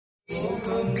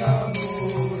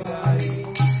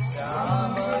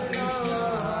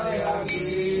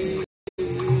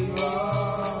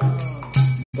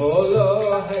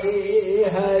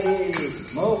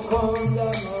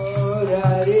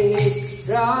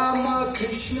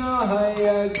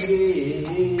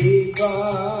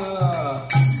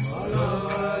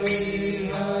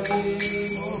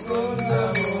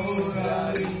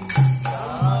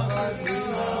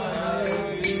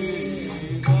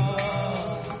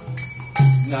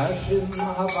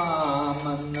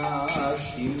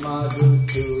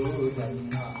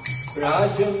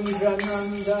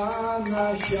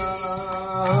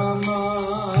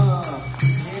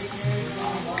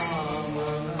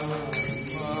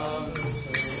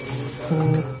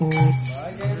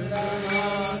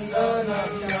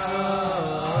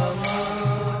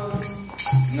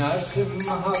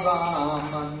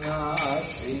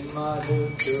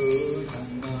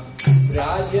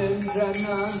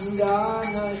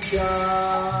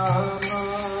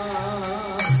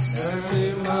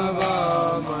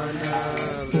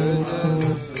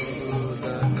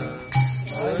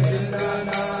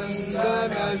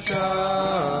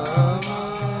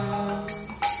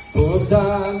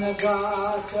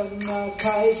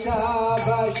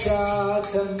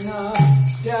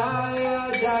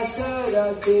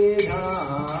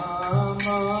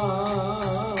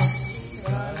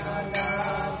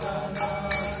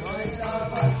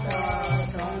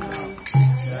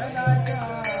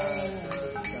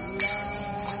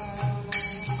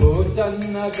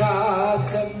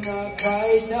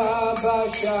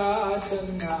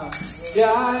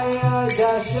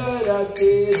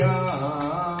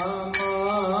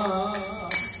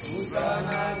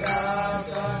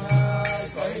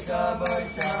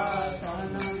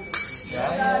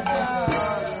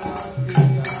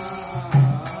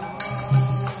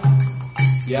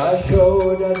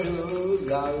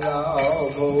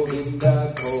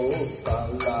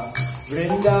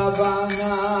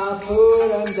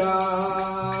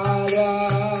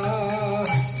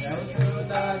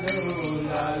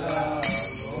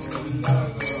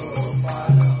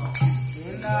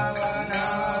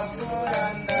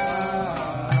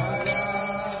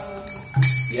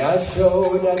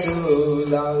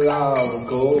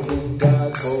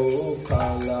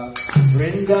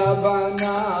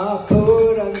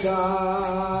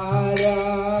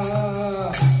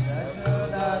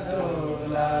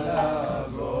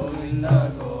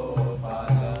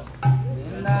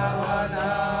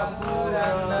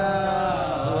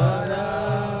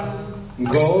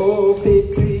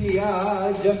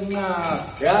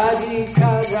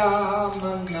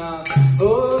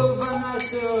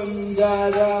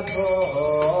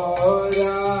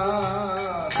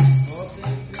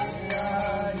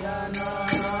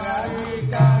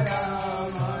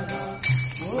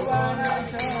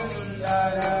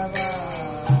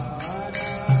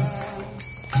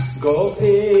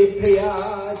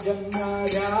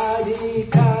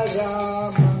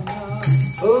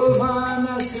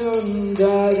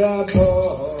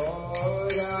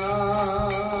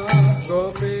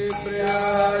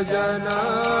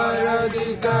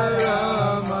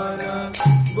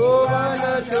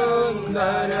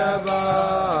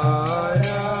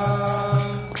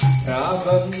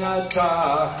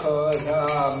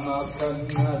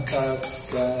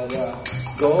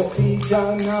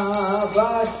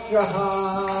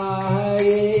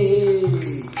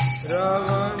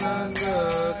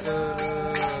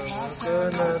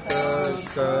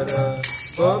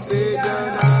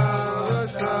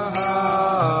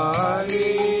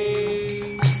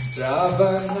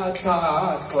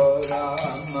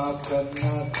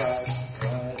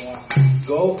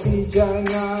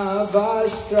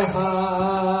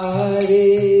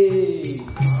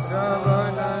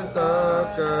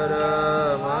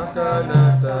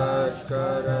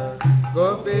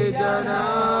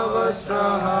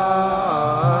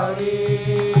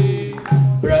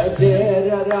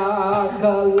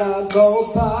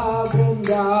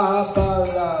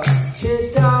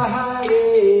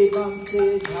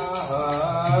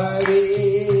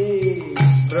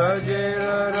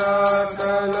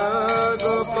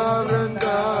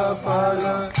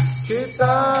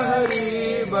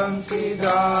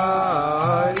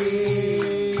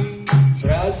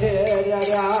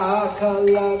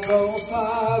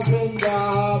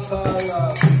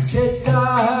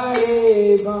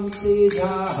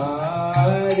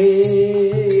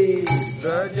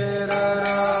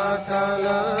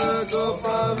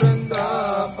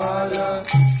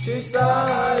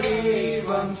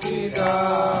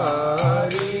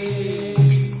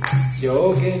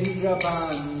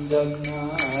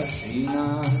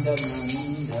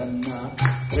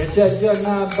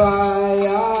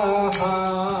Janabaya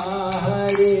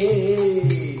Hari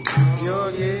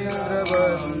Yogendra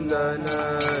Vandana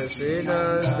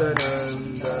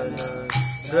Srinandanandana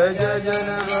Raja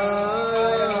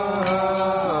Janabaya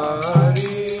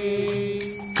Hari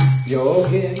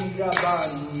Yogendra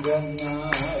Vandana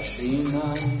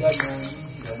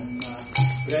Srinandanandana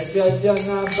Raja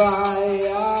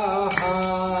Janabaya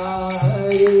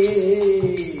Hari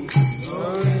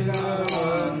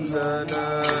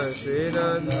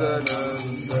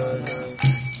Srinandanandana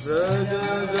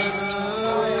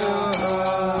Rajajanaya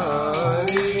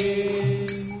Hari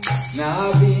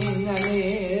Navinani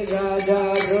Raja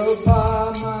Rupa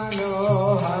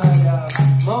Manohara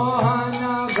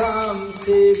Mohana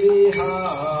Bhakti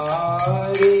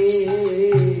Vihari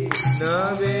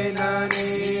Navinani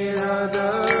Raja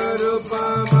Rupa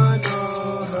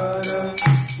Manohara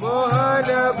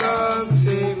Mohana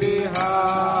Bhakti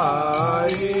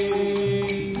Vihari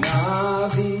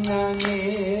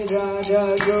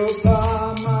Rupa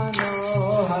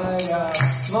Manohara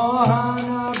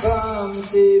Mohana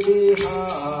Bhakti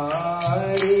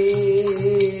Vihari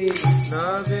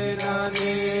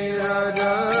Navinani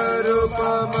Radha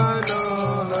Rupa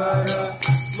Manohara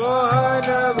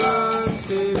Mohana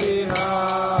Bhakti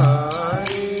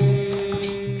Vihari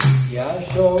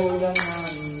Yashoda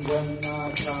Nandana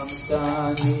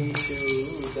Kamsani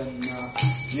Shudana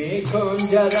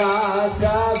Nikunjara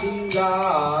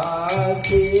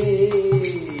Savilasi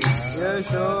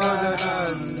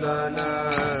Yashodanandana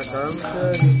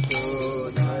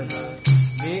Kamsanishodhana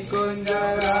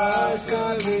Nikunjara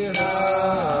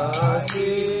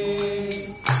Savilasi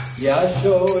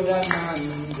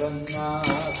Yashodanandana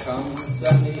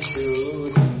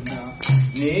Kamsanishodhana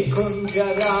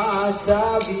Nikunjara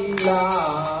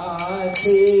Savilasi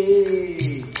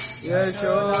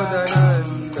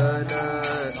Yashodanandana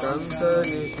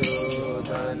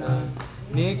Kamsanishodhana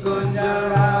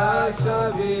Nikunjara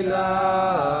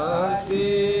Savilasi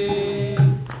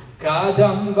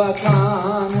Kadamba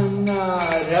Kanana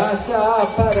Rasa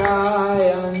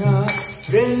Parayana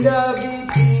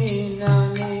Vrindavipina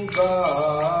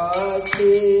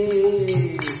Nivati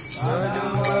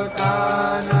Kadamba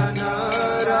Kanana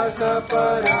Rasa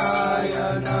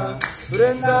Parayana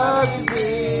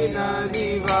Vrindavipina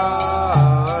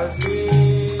Nivati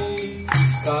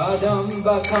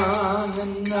Kadamba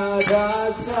Kanana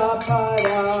Rasa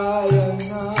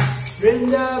Parayana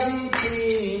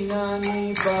Vrindavipina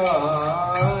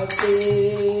Nivati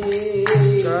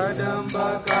Kadamba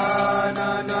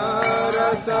Kanana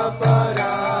Rasa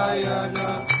Parayana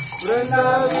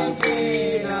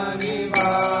Vrindavipina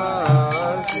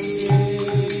Nivati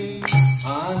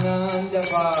Ananda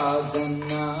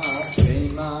Vadana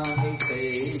Premani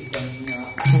Ketana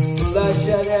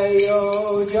Tulasharayo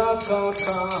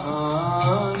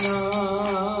Jakakana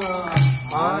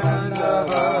Ananda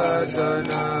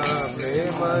Vadana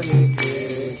Premani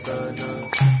Ketana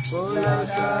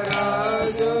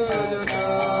Tulasharayo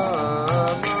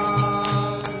Jakakana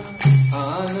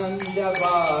Ananda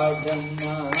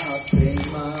Vadana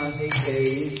Premani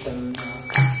Ketana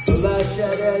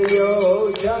Tulasharayo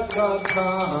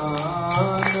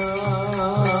Jakakana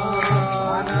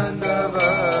Ananda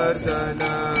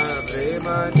Vadana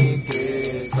Premani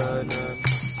Ketana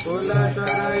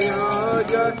Tulasharayo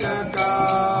Jakakana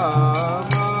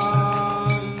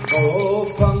O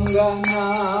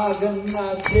Panganagana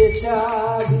Chita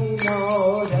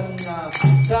Vinodana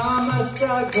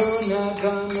Samasta Guna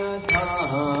Gana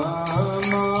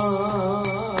Dhama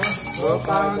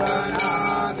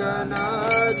Gopanganagana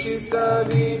Chitta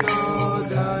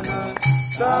Vinodana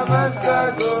Samasta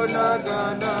Guna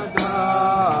Gana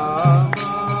Dhama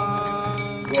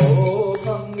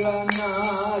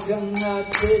Gopanganagana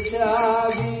Chita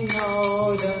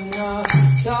Vinodana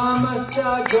Samasta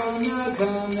Guna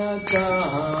Gana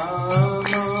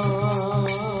Dhama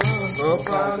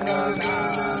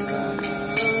Gopanganagana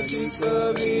Chitta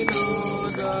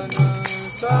Vinodana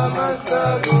Samasta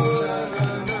Guna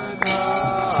Gana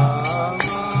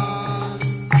Dhama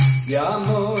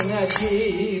Yamuna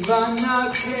Jivana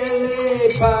Khile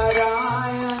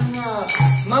Parayana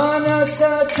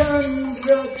Manasa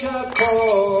Chandra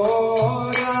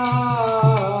Chakora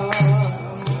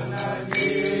Yamuna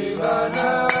Jivana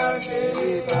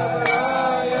Khile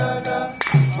Parayana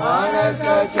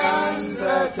Manasa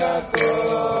Chandra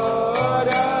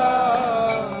Chakora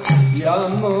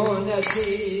Yamuna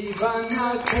Jivana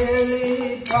Khile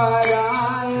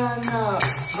Parayana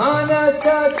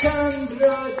Manasa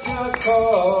Chandra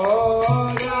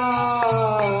Chakora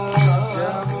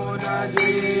Yamuna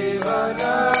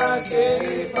Jivana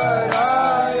Khile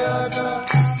Parayana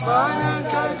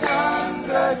Manasa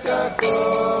Chandra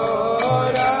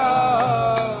Chakora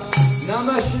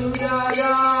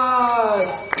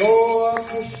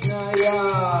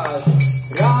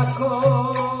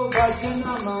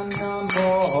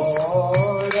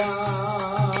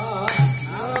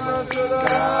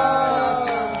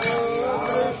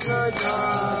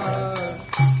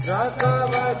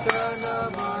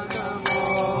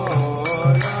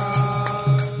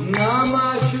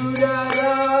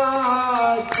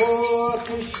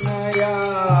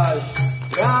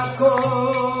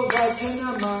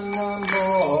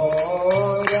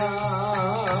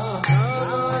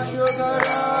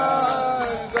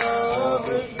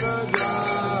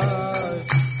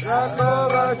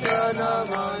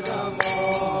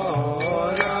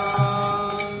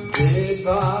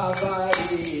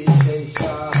Vivavari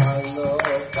Shesha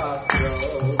Loka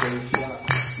Prodesha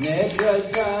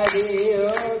Nedrachari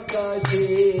Ota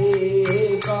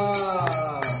Jiva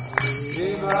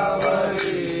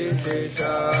Vivavari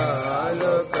Shesha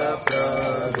Loka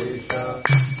Prodesha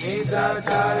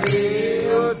Nedrachari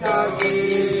Ota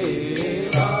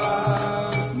Jiva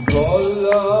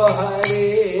Bolo Hari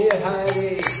Hari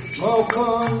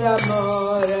Mukunda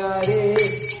Murari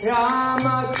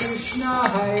Rama Krishna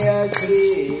Haya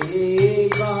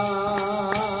Kriva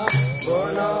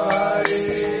Bolo Hari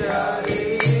Hari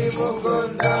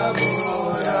Mukunda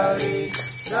Murari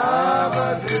Rama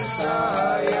Krishna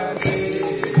Haya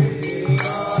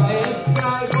Kriva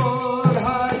Nitya Gaur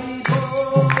Hari Bo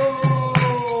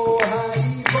Hari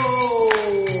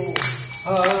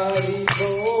Bo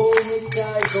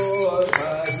Nitya Gaur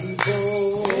Hari Bo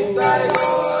Nitya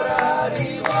Gaur Hari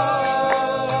Bo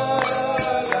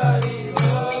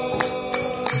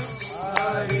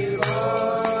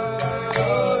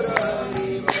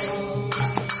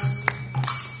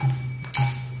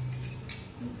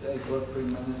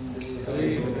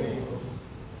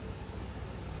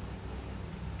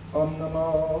Om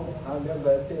Namo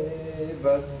Bhagavate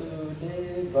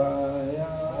Vasudevaya.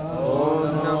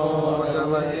 Om Namo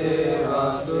Bhagavate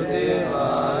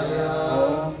Vasudevaya.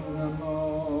 Om Namo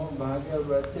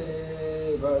Bhagavate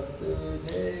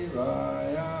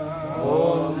Vasudevaya.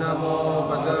 Om Namo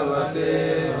Bhagavate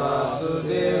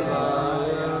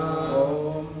Vasudevaya.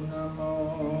 Om Namo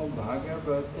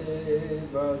Bhagavate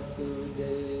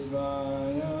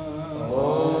Vasudevaya.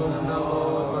 Om Namo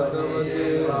Bhagavate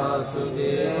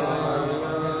Vasudevaya.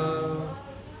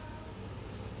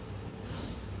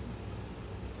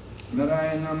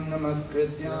 Narayanam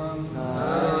Namaskrityam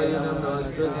Narayanam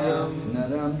Namaskrityam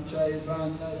Naram Chaiva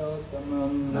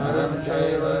Narottamam Naram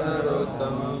Chaiva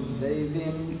Narottamam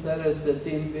Devim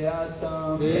Sarasatim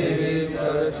Vyasam Devim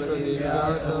Saraswati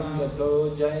Vyasam Tato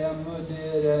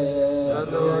Jayamudire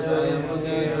Tato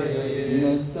Jayamudire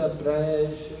Nasta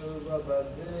Prayeshu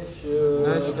Vabhadreshu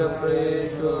Nashta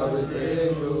Prayeshu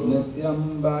Abhidreshu Nityam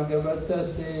Bhagavata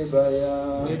Sevaya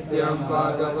Nityam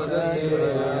Bhagavata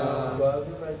Sevaya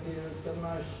Bhagavati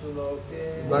Uttama Shloke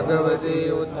Bhagavati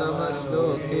Uttama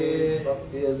Shloke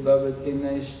Bhakti Bhavati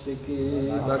Naishtiki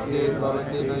Bhakti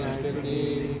Bhavati Naishtaki.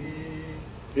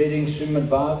 Reading Srimad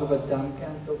Bhagavatam,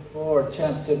 Canto 4,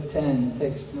 Chapter 10,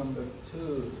 text number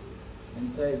 2.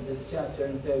 Inside this chapter,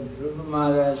 Dhruva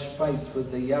Maharaj fights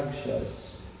with the Yakshas.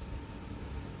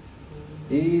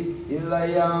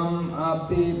 Ilayam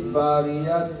api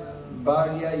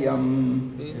bharyayam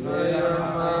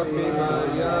Ilayam api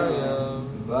bharyayam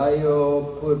Vayo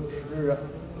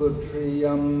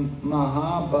putriyam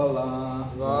mahabala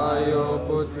Vayo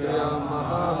putriyam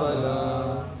mahabala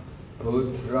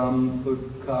Putram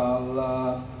putkala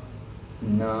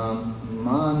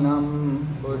namanam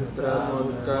Putram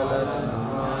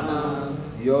utkalamanam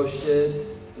Yoshit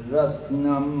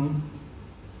ratnam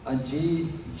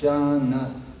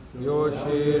ajijanat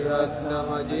Yoshi ratnam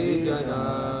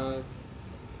ajijanat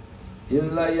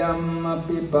Ilayam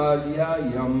api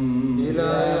bharyayam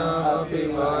Ilayam api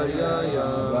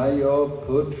bharyayam Vayo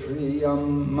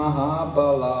putriyam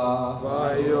mahabala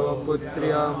Vayo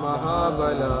putriyam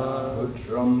mahabala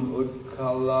Putram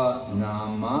utkala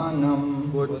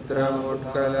namanam Putram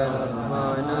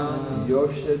utkalamanam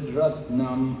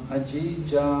Yoshidratnam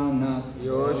ajijanat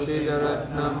Yoshi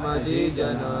ratnam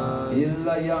ajijanat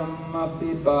Ilayam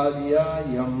api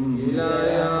bharyayam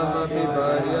Ilayam api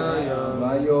bharyayam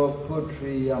Vayo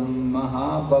putriyam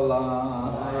mahabala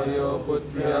Vayo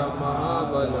putriyam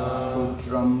mahabala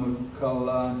Putram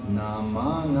utkala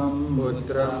namanam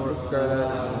Putram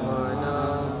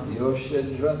utkalamanam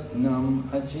Yoshidratnam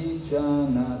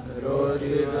ajijanat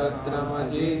Yoshi ratnam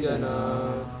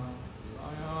ajijanat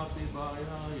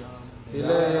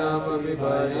Ilayam api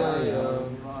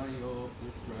bharyayam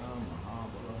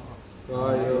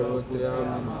Vayo putriyam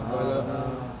mahabala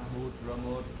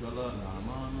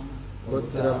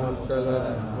Putram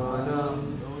utkalamanam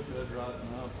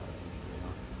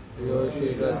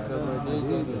Yoshi ratnam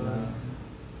ajijanat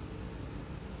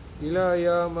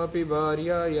Ilayam api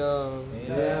bharyayam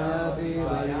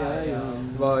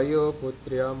Vayo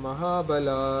putriyam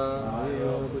mahabala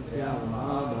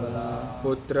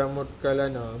Putram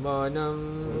utkalamanam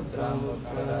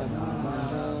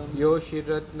Yoshi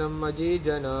ratnam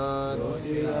ajijanat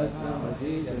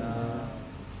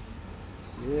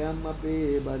Ilayam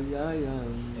api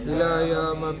bharyayam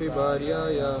Ilayam api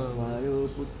bharyayam Vayo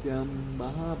putyam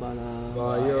mahabala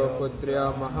Vayo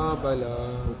putrya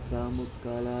mahabala Putram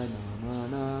utkala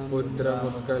namanam Putram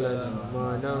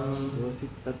utkalamanam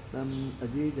Yositattam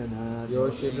ajijanat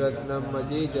Yoshiratnam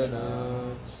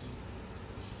ajijanat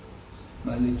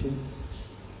Malaysia.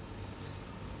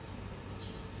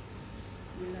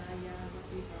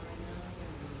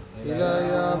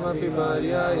 Ilayamapi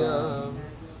Bharyayam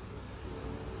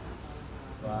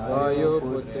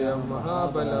Vayoputyam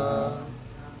Mahabala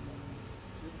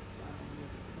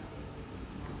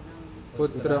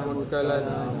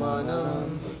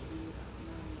Putramutkalanamanam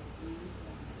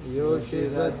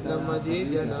Yoshiratnam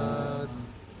Ajijanat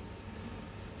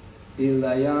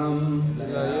Ilayam,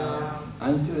 Ilayam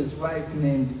unto his wife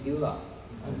named Ila.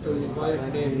 unto his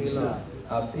wife named Ila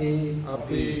Api,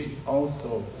 Api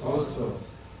also.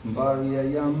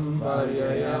 Bharyayam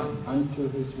Unto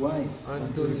his wife.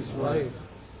 unto his wife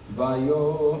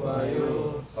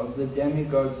Vayo, of the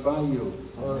demigod Vayu,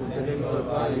 or the demigod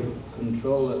Vayu,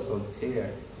 controller of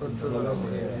air. control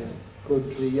of air.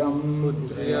 Putriyam,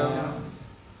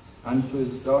 unto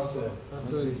his daughter.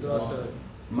 Unto his daughter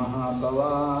Mahabala,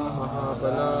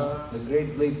 the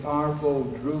greatly powerful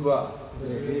Dhruva. the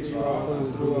very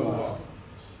powerful Dhruva.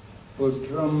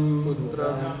 Putram,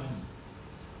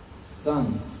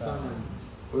 son.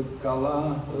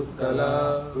 Utkala,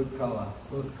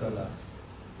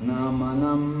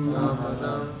 Namanam,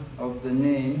 of the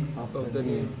name.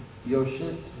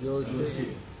 Yoshit,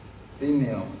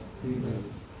 female.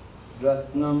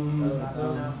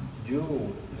 Ratnam,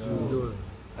 jewel.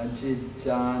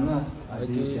 Ajijana,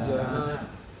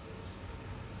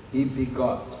 he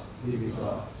begot.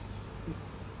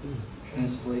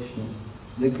 Translation.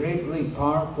 The greatly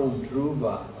powerful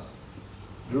Dhruva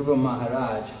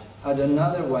Maharaj, had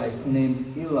another wife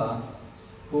named Ila,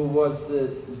 who was the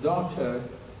daughter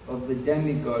of the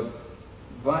demigod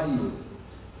Vayu.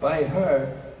 By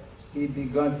her, he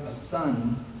begot a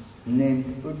son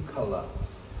named Utkala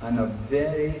and a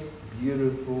very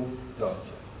beautiful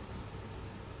daughter.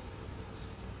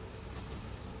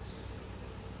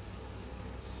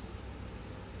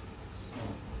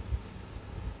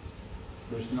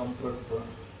 There's no purport.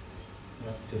 You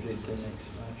have to read the next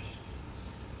verse.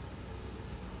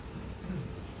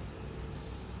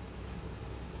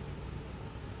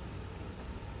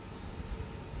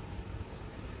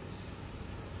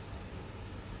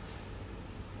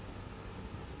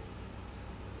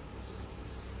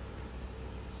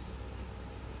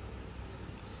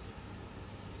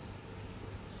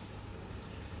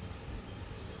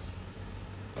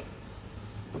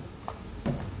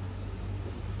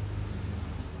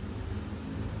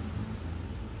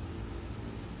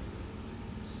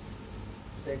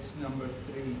 Text number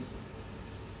 3.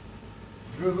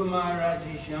 Dhruva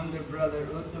Maharaj's younger brother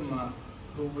Uttama,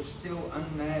 who was still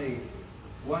unmarried,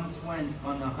 once went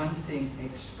on a hunting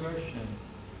excursion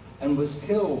and was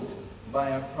killed by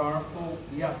a powerful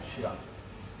yaksha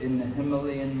in the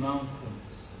Himalayan mountains.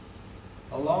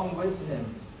 Along with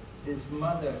him, his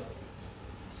mother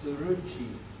Suruchi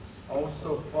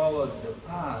also followed the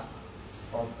path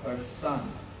of her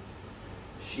son.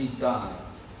 She died.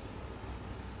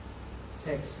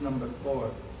 Text number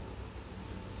 4.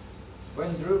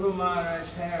 When Dhruva Maharaj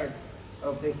heard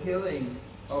of the killing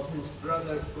of his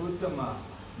brother Uttama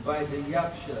by the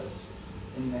yakshas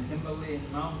in the Himalayan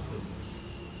mountains,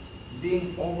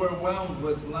 being overwhelmed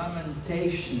with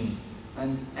lamentation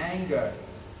and anger,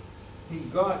 he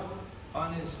got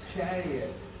on his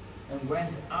chariot and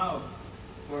went out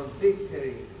for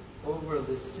victory over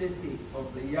the city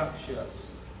of the yakshas,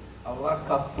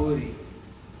 Alakapuri.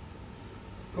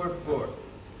 Purport.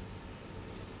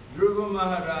 Dhruva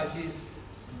Maharaj is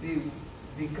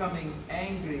becoming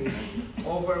angry,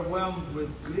 overwhelmed with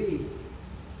grief,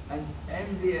 and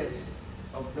envious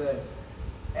of the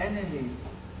enemies,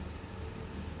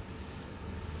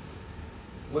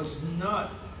 was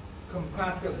not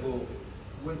compatible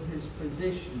with his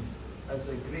position as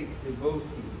a great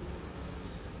devotee.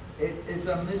 It is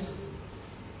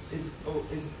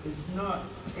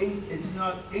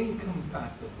not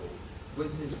incompatible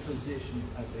with his position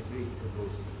as a great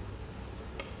devotee.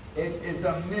 It is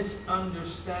a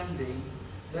misunderstanding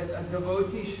that a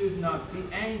devotee should not be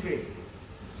angry,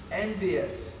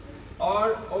 envious,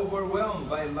 or overwhelmed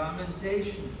by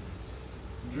lamentation.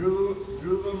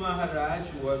 Dhruva Maharaj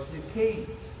was the king,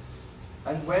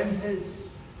 and when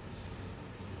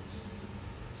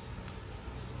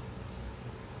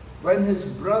his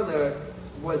brother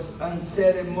was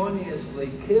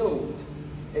unceremoniously killed,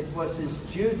 it was his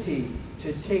duty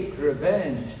to take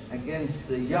revenge against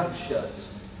the yakshas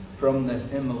from the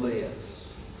Himalayas.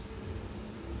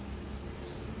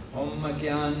 Om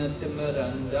Jnana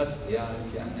Timirandasya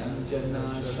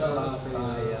Jnananjana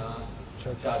Shalakaya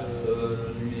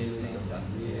Chaturmilitam.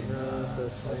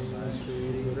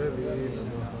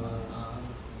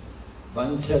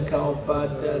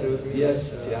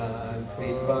 Vanchakalpatarubhyascha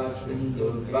kripa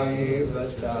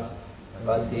sindurvaevacha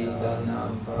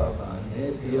patitanam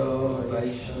pavanebhyo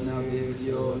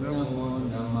vaishnavibhyo namo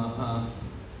namaha.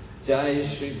 Jai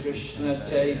Shri Krishna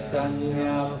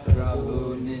Chaitanya Prabhu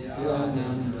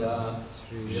Nityananda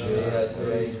Shri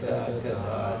Advaita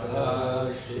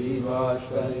Gadadhar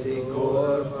Srivasadi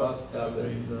Gaur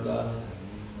Bhaktavrinda.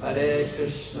 Hare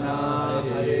Krishna,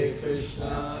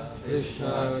 Krishna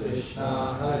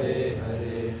Krishna, Hare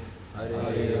Hare,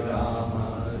 Hare Rama,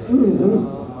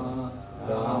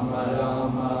 Rama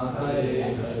Rama, Hare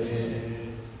Hare.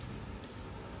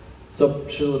 So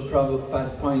Srila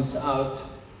Prabhupada points out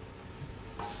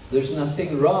there's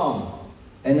nothing wrong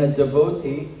in a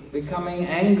devotee becoming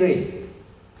angry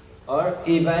or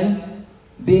even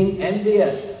being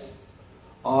envious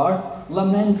or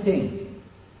lamenting.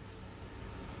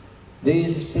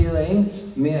 These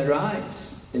feelings may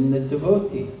arise in the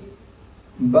devotee,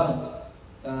 but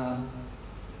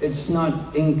it's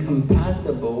not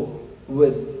incompatible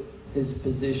with his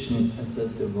position as a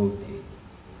devotee.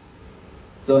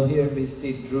 So here we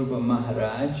see Dhruva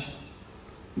Maharaj.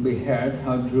 We heard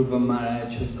how Dhruva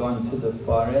Maharaj had gone to the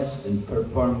forest and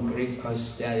performed great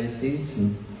austerities,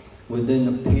 and within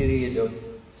a period of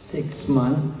 6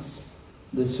 months,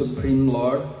 the Supreme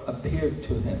Lord appeared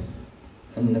to him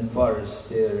in the forest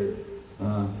there,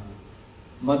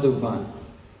 Madhuvan.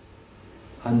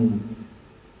 And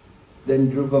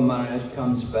then Dhruva Maharaj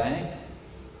comes back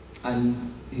and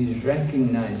he's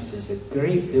recognized as a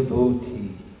great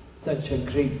devotee, such a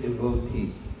great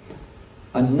devotee.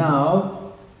 And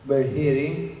now we're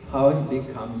hearing how he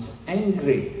becomes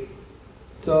angry.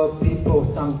 So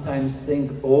people sometimes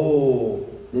think, oh,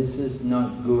 this is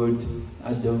not good,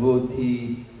 a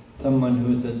devotee, someone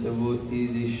who's a devotee,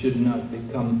 they should not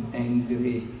become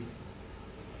angry.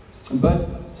 But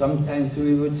sometimes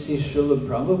we would see Srila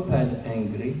Prabhupada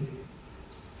angry.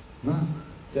 No,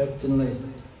 certainly.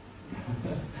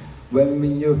 When we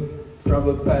knew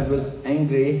Prabhupada was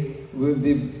angry, we'd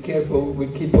be careful,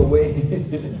 we'd keep away.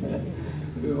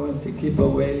 We want to keep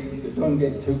away, don't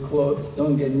get too close,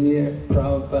 don't get near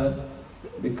Prabhupada,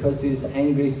 because he's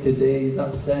angry today, he's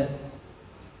upset.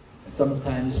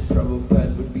 Sometimes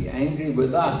Prabhupada would be angry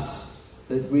with us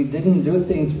that we didn't do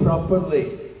things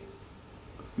properly.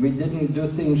 We didn't do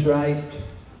things right.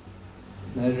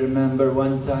 I remember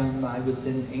one time I was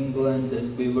in England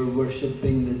and we were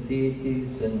worshipping the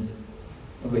deities, and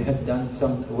we had done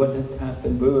what had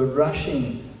happened, we were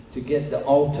rushing to get the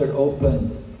altar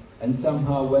opened, and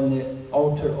somehow when the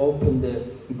altar opened, the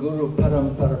Guru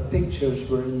Parampara pictures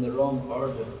were in the wrong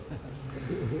order.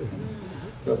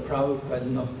 So Prabhupada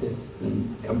noticed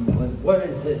and complained, what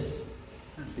is this?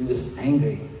 He was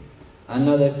angry.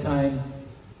 Another time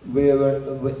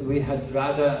we had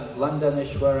Radha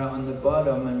Landaneshwara on the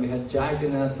bottom and we had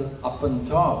Jagannath up on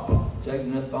top.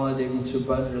 Jagannath, Baladev and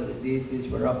Subhadra, the deities,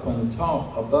 were up on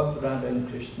top, above Radha and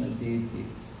Krishna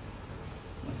deities.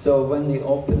 So when they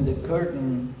opened the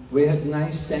curtain, we had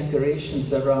nice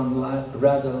decorations around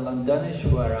Radha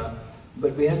Landaneshwara,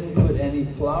 but we hadn't put any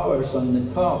flowers on the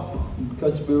top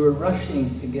because we were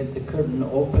rushing to get the curtain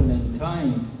open in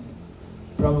time.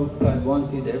 Prabhupada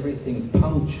wanted everything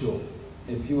punctual.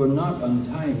 If you were not on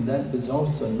time, that was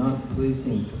also not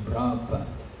pleasing to Prabhupada.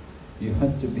 You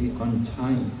had to be on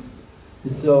time.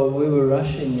 So we were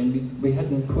rushing and we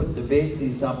hadn't put the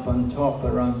vases up on top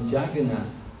around Jagannath.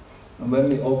 And when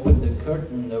we opened the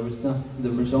curtain, there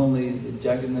was only the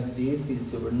Jagannath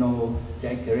deities, there were no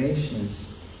decorations.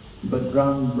 But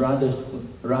around Radha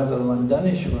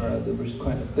Landaneshwara, there was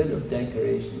quite a bit of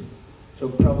decoration. So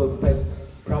Prabhupada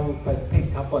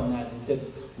picked up on that and said,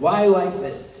 why like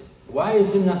this? Why is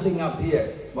there nothing up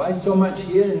here? Why so much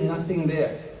here and nothing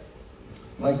there?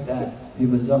 Like that, he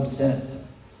was upset.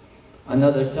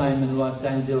 Another time in Los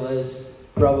Angeles,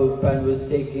 Prabhupada was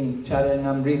taking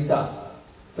Charanamrita.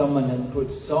 Someone had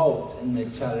put salt in the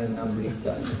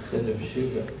Charanamrita instead of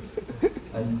sugar.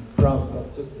 And Prabhupada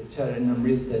took the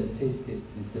Charanamrita and tasted it.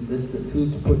 He said,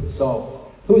 who's put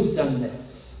salt? Who's done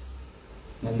this?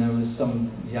 And there was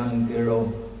some young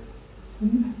girl,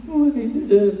 what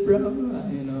did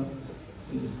Prabhupada, you know.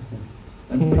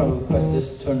 And Prabhupada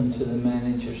just turned to the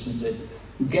managers and said,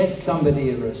 get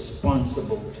somebody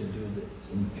responsible to do this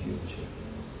in the future.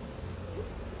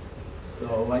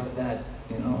 So like that,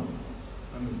 you know.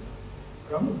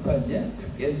 Prabhupada, yes,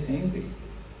 could get angry.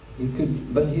 He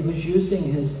could, but he was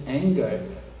using his anger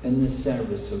in the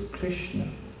service of Krishna.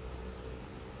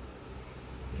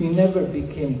 He never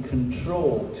became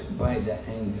controlled by the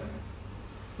anger.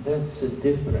 That's the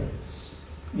difference.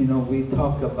 You know, we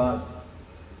talk about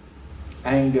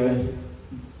anger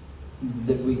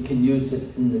that we can use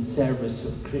it in the service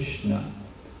of Krishna.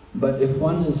 But if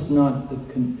one is not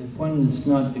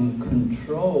in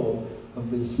control of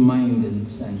his mind and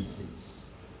senses,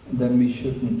 then we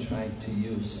shouldn't try to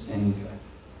use anger.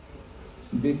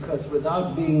 Because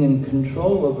without being in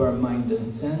control of our mind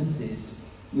and senses,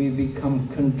 we become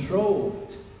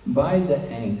controlled by the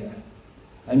anger.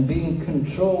 And being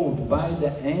controlled by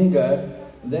the anger,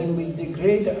 then we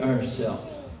degrade ourselves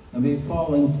and we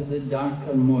fall into the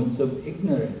darker modes of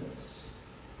ignorance.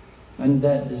 And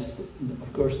that is,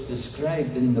 of course,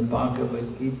 described in the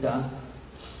Bhagavad Gita.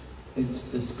 It's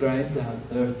described that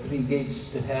there are 3 gates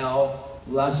to hell: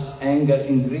 lust, anger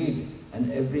and greed,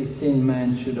 and every sane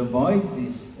man should avoid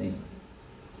these things.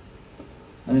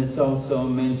 And it's also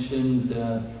mentioned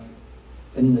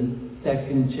in the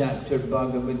 2nd chapter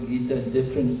Bhagavad Gita,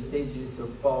 different stages of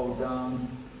fall down.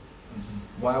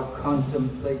 While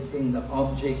contemplating the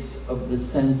objects of the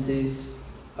senses,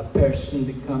 a person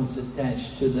becomes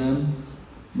attached to them.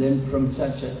 Then from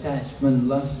such attachment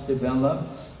lust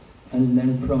develops, and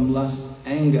then from lust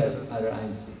anger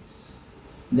arises.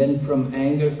 Then from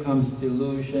anger comes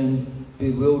delusion,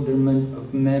 bewilderment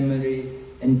of memory,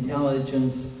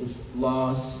 intelligence is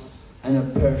lost, and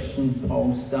a person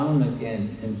falls down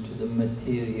again into the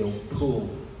material pool.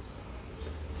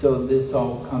 So this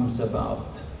all comes about.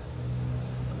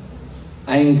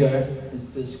 Anger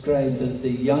is described as the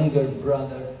younger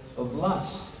brother of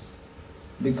lust.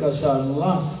 Because our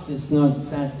lust is not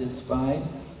satisfied,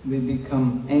 we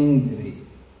become angry.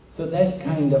 So that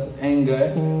kind of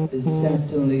anger is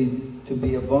certainly to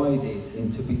be avoided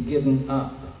and to be given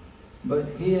up. But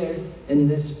here, in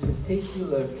this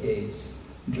particular case,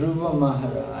 Dhruva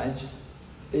Maharaj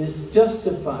is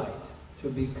justified to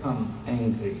become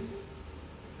angry.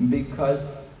 Because,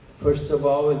 first of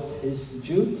all, it's his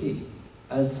duty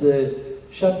as a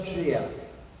Kshatriya,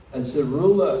 as a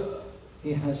ruler.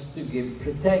 He has to give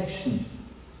protection.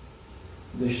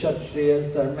 The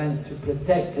Kshatriyas are meant to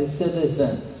protect the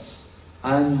citizens.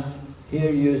 And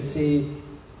here you see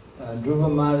Dhruva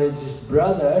Maharaj's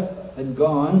brother had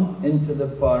gone into the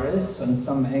forest on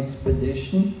some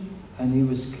expedition, and he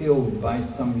was killed by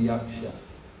some yaksha.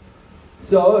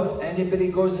 So if anybody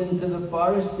goes into the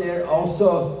forest, they're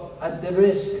also at the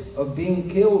risk of being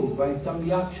killed by some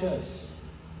yakshas.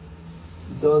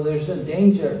 So there's a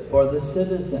danger for the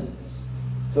citizens.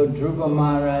 So Dhruva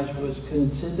Maharaj was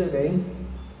considering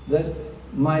that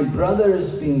my brother is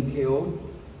being killed,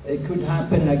 it could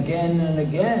happen again and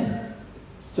again.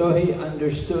 So he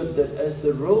understood that as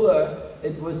the ruler,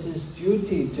 it was his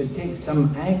duty to take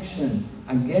some action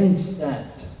against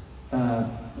that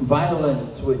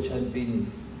violence which had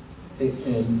been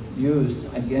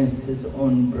used against his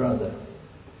own brother.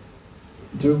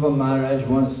 Dhruva Maharaj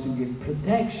wants to give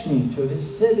protection to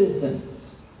his citizens,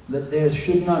 that there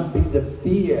should not be the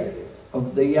fear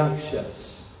of the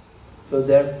yakshas. So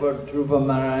therefore Dhruva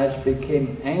Maharaj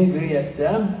became angry at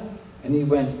them, and he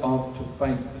went off to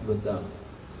fight with them.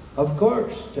 Of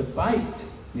course, to fight,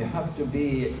 you have to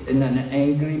be in an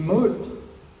angry mood.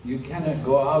 You cannot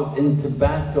go out into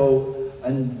battle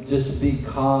and just be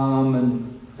calm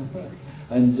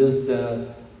and just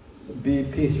be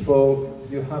peaceful.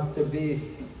 You have to be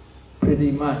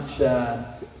pretty much,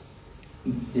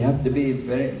 you have to be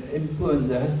very influenced.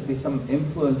 There has to be some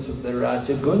influence of the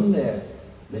Rajagun there.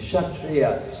 The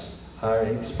Kshatriyas are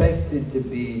expected to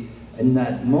be in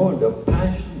that mode of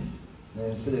passion.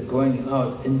 If they're going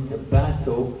out into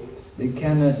battle, they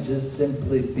cannot just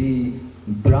simply be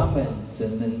Brahmins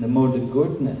and in the mode of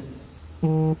goodness.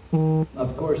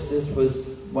 Of course, this was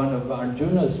one of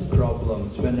Arjuna's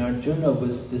problems when Arjuna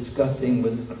was discussing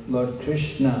with Lord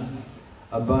Krishna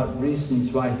about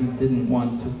reasons why he didn't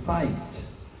want to fight.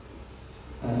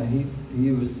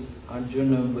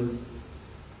 Arjuna was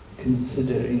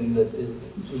considering that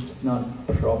it's not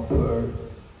proper,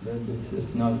 that this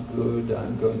is not good,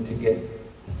 I'm going to get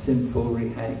sinful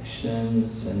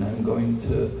reactions, and I'm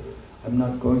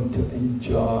not going to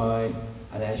enjoy,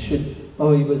 and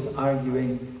he was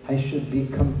arguing, I should be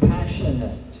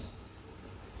compassionate.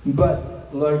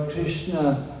 But Lord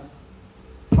Krishna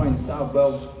points out,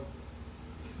 well,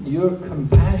 your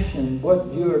compassion,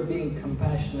 what you're being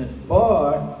compassionate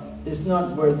for, is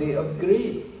not worthy of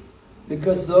grief.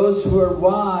 Because those who are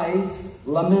wise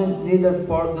lament neither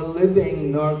for the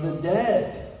living nor the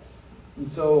dead. And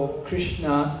so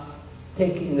Krishna,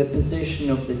 taking the position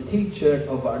of the teacher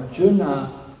of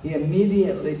Arjuna, he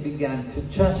immediately began to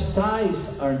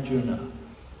chastise Arjuna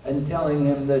and telling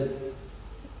him that,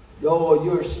 oh,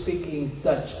 you're speaking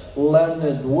such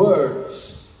learned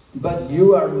words, but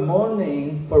you are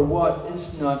mourning for what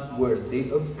is not worthy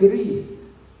of grief.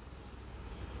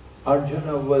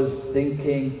 Arjuna was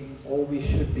thinking, oh, we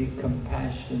should be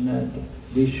compassionate,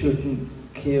 we shouldn't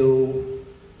kill.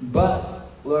 But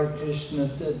Lord Krishna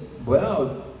said,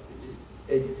 well,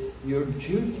 it's your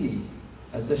duty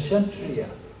as a Kshatriya.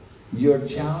 You're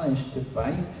challenged to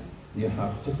fight, you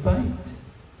have to fight.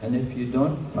 And if you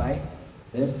don't fight,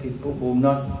 then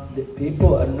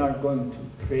people are not going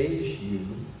to praise you.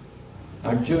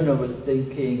 Arjuna was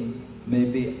thinking,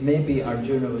 maybe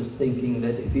Arjuna was thinking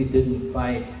that if he didn't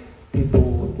fight, people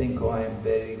will think, oh, I am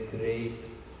very great,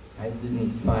 I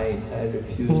didn't fight, I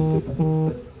refused to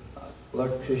fight. But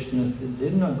Lord Krishna said,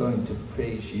 they're not going to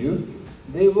praise you,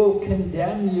 they will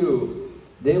condemn you.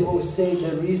 They will say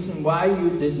the reason why you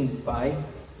didn't fight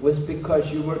was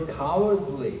because you were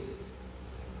cowardly.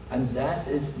 And that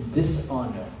is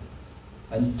dishonor.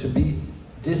 And to be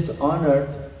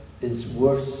dishonored is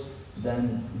worse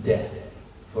than death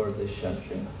for the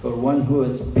Kshatriya. For one who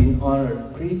has been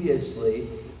honored previously,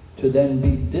 to then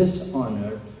be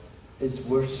dishonored is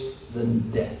worse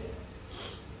than death.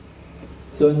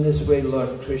 So in this way,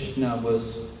 Lord Krishna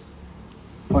was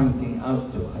pointing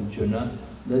out to Arjuna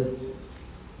that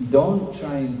don't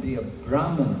try and be a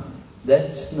Brahmana.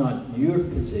 That's not your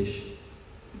position.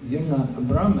 You're not a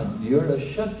Brahman, you're a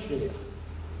Kshatriya.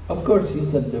 Of course,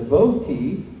 he's a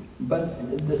devotee, but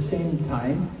at the same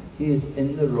time, he is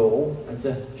in the role as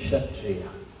a Kshatriya.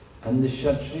 And the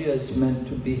Kshatriya is meant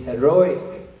to be heroic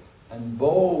and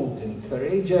bold and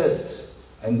courageous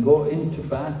and go into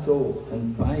battle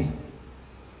and fight.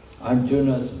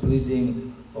 Arjuna is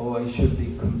pleading, oh, I should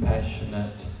be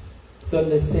compassionate. So in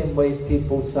the same way,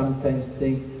 people sometimes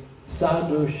think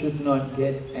sadhu should not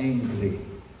get angry.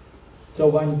 So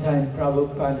one time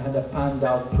Prabhupada had a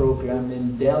Pandal program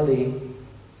in Delhi,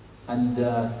 and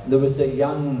there was a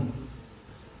young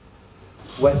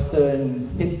Western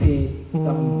hippie,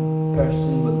 some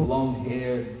person with long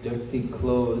hair, dirty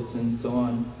clothes and so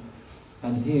on,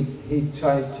 and he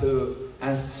tried to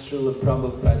ask Srila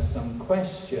Prabhupada some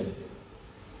question.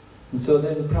 And so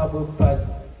then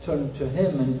Prabhupada turned to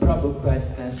him and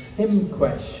Prabhupada asked him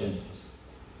questions.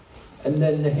 And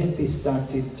then the hippie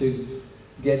started to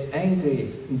get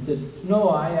angry. He said, no,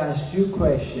 I asked you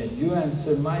questions, you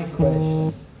answer my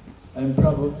question. And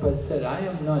Prabhupada said, I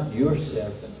am not your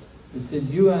servant. He said,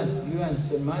 you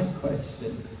answer my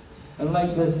question. And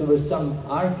like this, there was some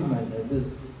argument.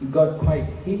 It got quite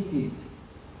heated.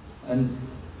 And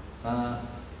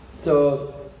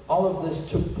so all of this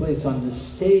took place on the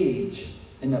stage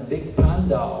in a big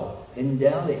pandal in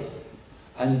Delhi.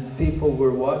 And people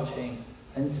were watching.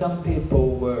 And some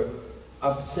people were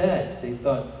upset. They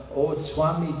thought, oh,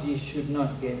 Swamiji should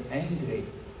not get angry.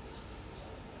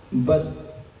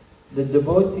 But the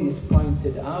devotees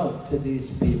pointed out to these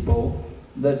people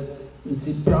that, you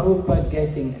see, Prabhupada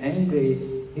getting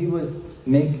angry, he was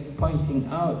pointing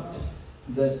out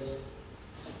that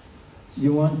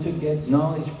you want to get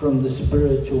knowledge from the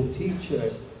spiritual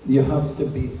teacher, you have to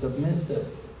be submissive,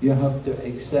 you have to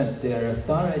accept their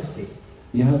authority,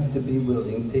 you have to be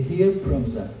willing to hear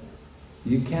from them.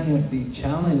 You cannot be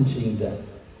challenging them.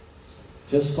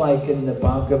 Just like in the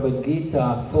Bhagavad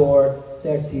Gita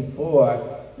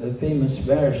 4:34, the famous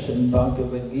verse in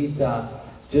Bhagavad Gita,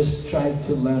 just try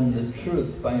to learn the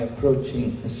truth by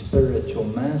approaching a spiritual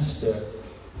master.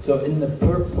 So in the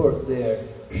purport there,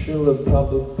 Srila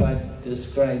Prabhupada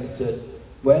describes that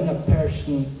when a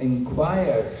person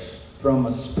inquires from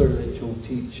a spiritual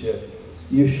teacher,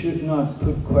 you should not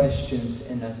put questions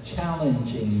in a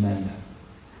challenging manner.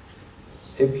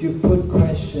 If you put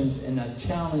questions in a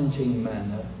challenging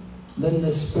manner, then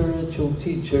the spiritual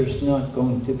teacher is not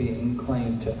going to be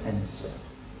inclined to answer.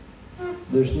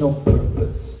 There's no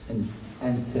purpose in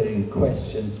answering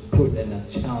questions put in a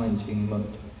challenging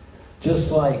mood.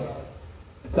 Just like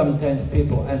sometimes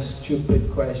people ask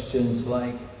stupid questions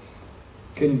like,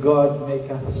 can God make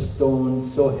a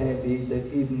stone so heavy that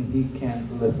even he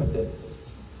can't lift it?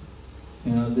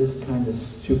 You know, this kind of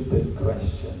stupid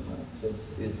question like this,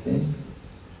 you see?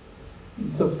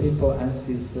 So people ask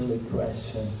these silly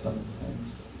questions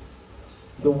sometimes.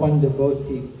 The one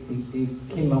devotee, he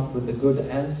came up with a good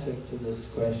answer to this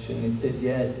question. He said,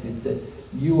 yes, he said,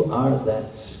 you are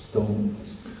that stone.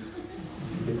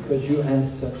 Because you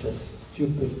asked such a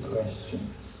stupid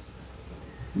question.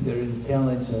 Your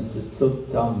intelligence is so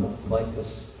dumb, it's like a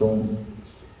stone,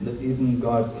 that even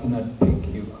God cannot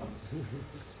pick you up.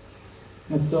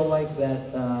 And so like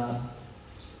that,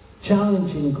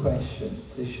 challenging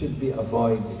questions, they should be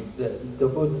avoided.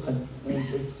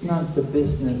 It's not the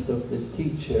business of the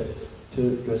teacher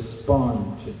to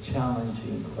respond to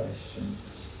challenging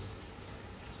questions.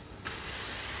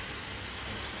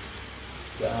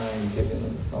 Jai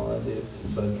Jagannath Baladev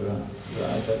Subhadra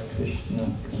Radha Krishna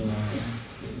Kanaya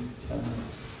Jai.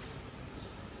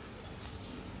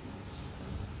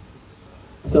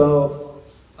 So,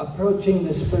 approaching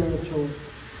the spiritual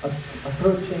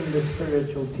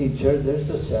teacher, there's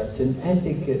a certain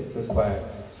etiquette required.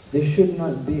 There should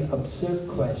not be absurd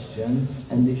questions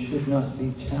and there should not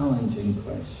be challenging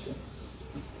questions.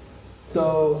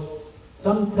 So,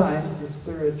 sometimes the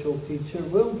spiritual teacher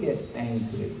will get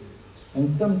angry,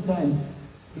 and sometimes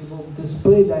he will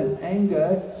display that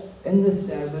anger in the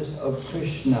service of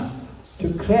Krishna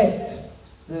to correct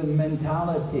the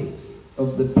mentality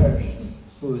of the person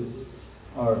who is,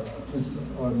 or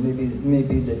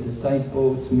maybe the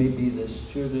disciples, maybe the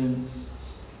students,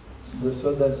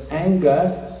 so that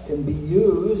anger can be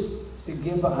used to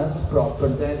give us proper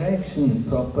direction,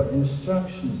 proper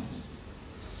instruction.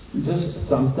 Just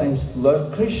sometimes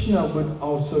Lord Krishna would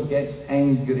also get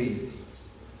angry.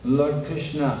 Lord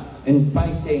Krishna, in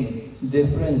fighting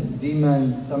different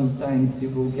demons, sometimes he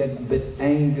will get a bit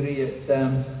angry at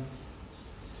them.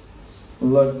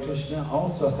 Lord Krishna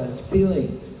also has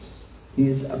feelings. He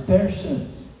is a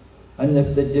person. And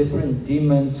if the different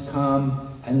demons come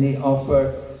and they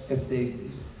offer, if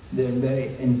they're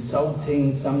very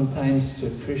insulting sometimes to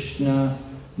Krishna,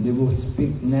 they will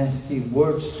speak nasty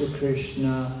words to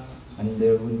Krishna, and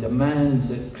they will demand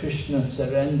that Krishna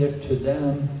surrender to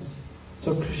them.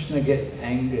 So Krishna gets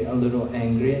angry, a little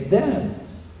angry at them,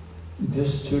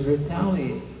 just to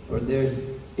retaliate for their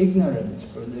ignorance,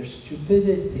 for their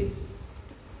stupidity.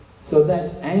 So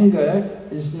that anger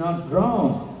is not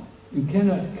wrong. You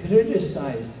cannot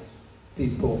criticize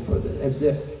people for that, if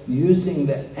they're using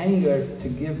the anger to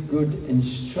give good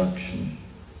instruction.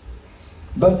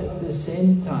 But at the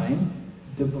same time,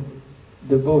 the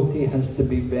devotee has to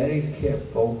be very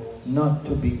careful not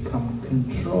to become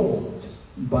controlled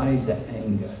by the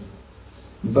anger,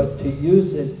 but to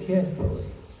use it carefully.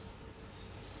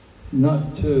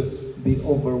 Not to be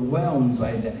overwhelmed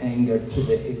by the anger to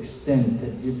the extent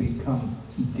that you become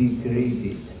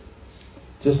degraded.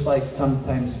 Just like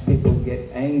sometimes people get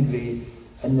angry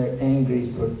and they're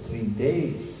angry for 3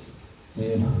 days.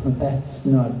 You know, that's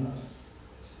not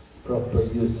proper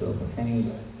use of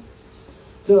anger.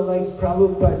 So like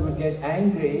Prabhupada would get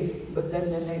angry, but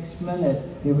then the next minute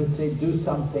he would say, do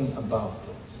something about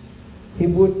it. He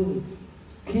wouldn't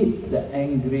keep the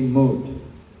angry mood.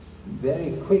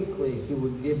 Very quickly he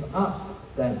would give up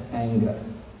that anger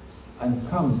and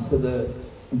come to the,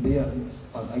 again,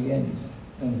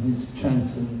 on his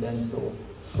transcendental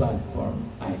platform.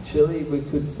 Actually, we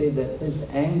could say that his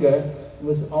anger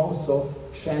was also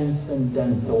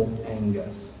transcendental anger,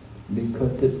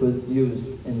 because it was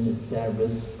used in the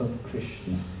service of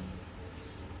Krishna.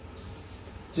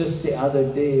 Just the other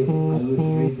day, I was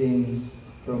reading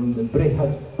from the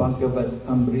Brihad Bhagavad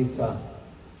Amrita,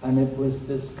 and it was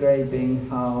describing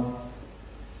how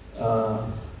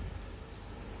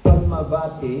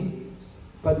Padmavati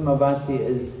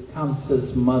is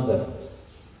Kamsa's mother.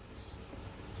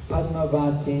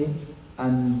 Padmavati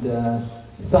and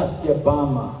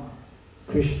Satyabhama,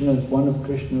 one of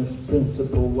Krishna's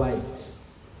principal wives,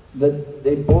 that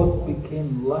they both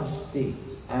became lusty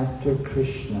after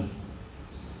Krishna.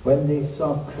 When they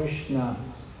saw Krishna,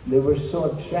 they were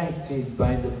so attracted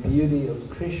by the beauty of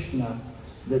Krishna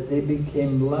that they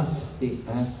became lusty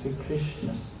after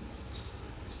Krishna.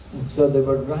 And so they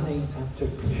were running after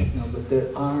Krishna with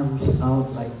their arms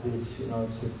out like this, you know,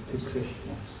 to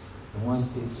Krishna. They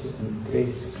wanted to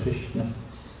embrace Krishna.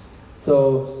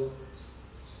 So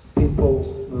people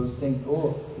will think,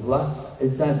 oh,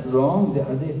 is that wrong?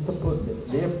 Are they supposed to,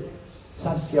 they're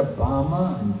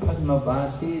Satyabhama and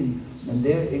Padmavati and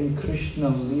they're in Krishna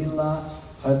Leela.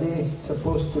 Are they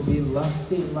supposed to be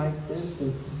lusty like this?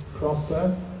 Is this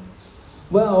proper?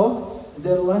 Well,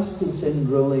 their lust is in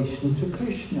relation to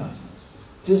Krishna.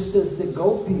 Just as the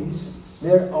gopis,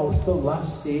 they're also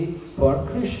lusty for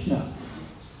Krishna.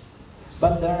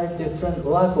 But there are different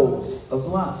levels of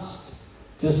lust.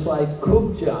 Just like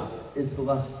Kubja is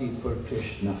lusty for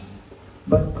Krishna.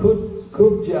 But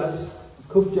Kubja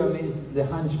means the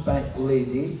hunchback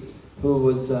lady who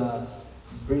was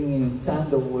bringing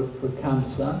sandalwood for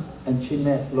Kamsa, and she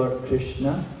met Lord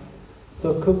Krishna.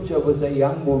 So Kubja was a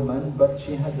young woman, but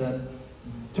she had a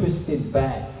twisted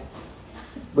back,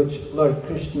 which Lord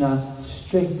Krishna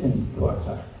straightened for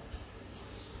her.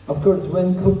 Of course,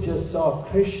 when Kubja saw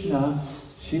Krishna,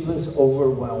 she was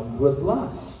overwhelmed with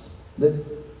lust. That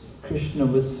Krishna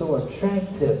was so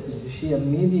attractive, she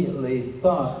immediately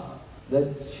thought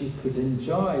that she could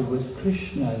enjoy with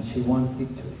Krishna, and she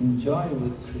wanted to enjoy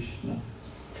with Krishna.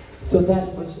 So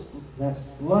that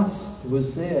lust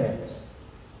was there.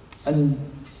 And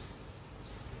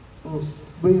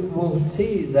we will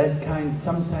see that kind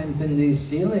sometimes in these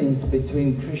dealings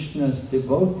between Krishna's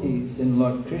devotees and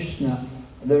Lord Krishna,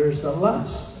 there's a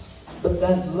lust. But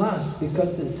that lust,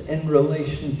 because it's in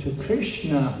relation to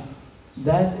Krishna,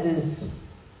 that is,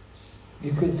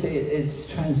 you could say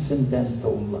it's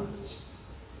transcendental lust.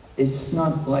 It's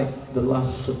not like the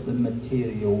lust of the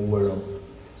material world,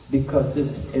 because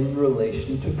it's in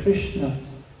relation to Krishna.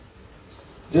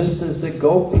 Just as the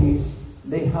gopis,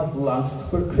 they have lust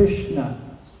for Krishna.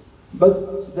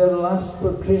 But their lust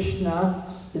for Krishna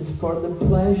is for the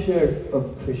pleasure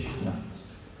of Krishna.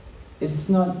 It's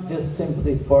not just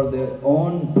simply for their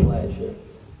own pleasure,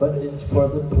 but it's for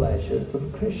the pleasure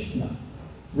of Krishna.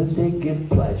 That they give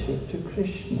pleasure to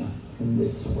Krishna in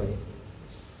this way.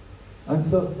 And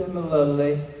so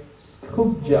similarly,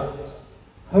 Kubja,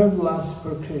 her lust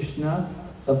for Krishna,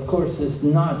 of course, is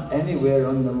not anywhere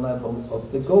on the level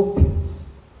of the gopis.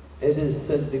 It is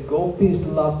said the gopis'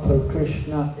 love for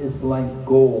Krishna is like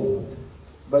gold,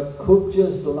 but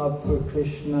Kubja's love for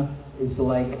Krishna is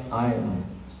like iron.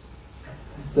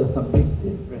 So a big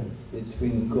difference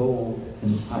between gold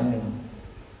and iron.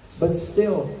 But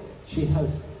still, she has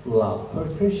love for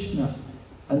Krishna.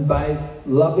 And by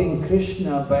loving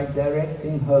Krishna, by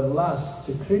directing her lust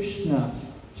to Krishna,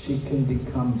 she can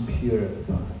become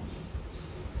purified.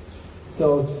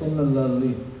 So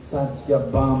similarly,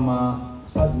 Satyabhama,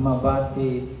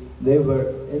 Padmavati,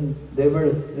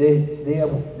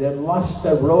 their lust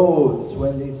arose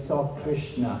when they saw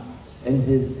Krishna in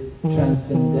his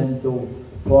transcendental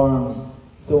form,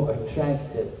 so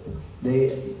attractive.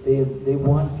 They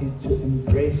wanted to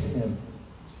embrace him.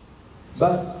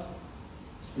 But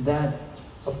that,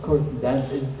 of course,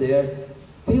 that is their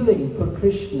feeling for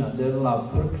Krishna, their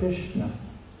love for Krishna.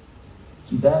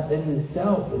 That in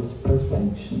itself is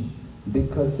perfection,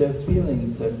 because their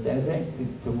feelings are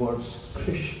directed towards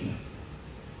Krishna.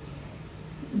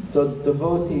 So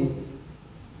devotees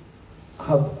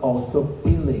have also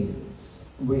feelings.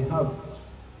 We have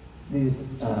these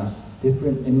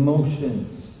different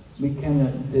emotions. We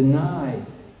cannot deny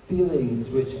feelings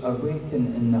which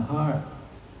awaken in the heart.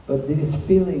 But these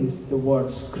feelings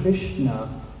towards Krishna,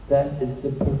 that is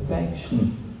the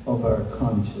perfection of our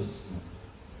consciousness.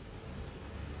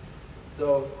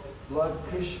 So Lord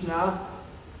Krishna,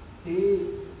 he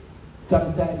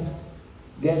sometimes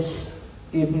gets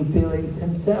even feelings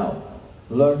himself.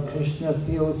 Lord Krishna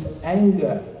feels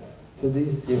anger to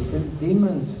these different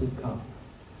demons who come.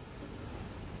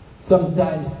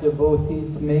 Sometimes devotees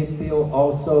may feel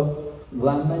also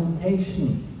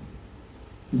lamentation.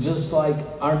 Just like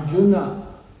Arjuna.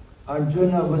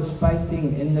 Arjuna was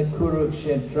fighting in the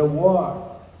Kurukshetra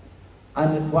war.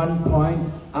 And at one point,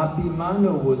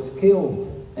 Abhimanyu was killed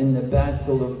in the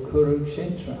battle of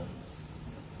Kurukshetra.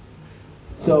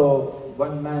 So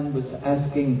one man was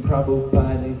asking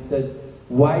Prabhupada, he said,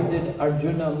 why did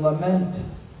Arjuna lament?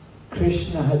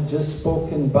 Krishna had just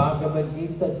spoken Bhagavad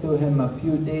Gita to him a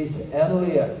few days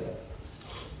earlier.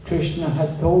 Krishna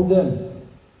had told him,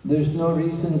 there's no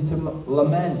reason to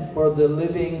lament for the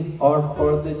living or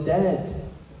for the dead.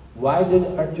 Why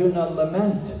did Arjuna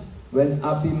lament when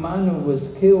Abhimanyu was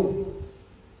killed?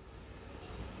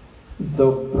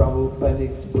 So Prabhupada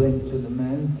explained to the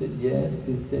man,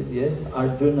 he said yes,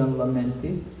 Arjuna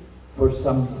lamented for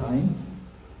some time.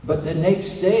 But the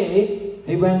next day,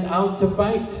 he went out to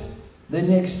fight. The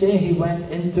next day he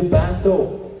went into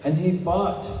battle and he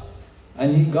fought.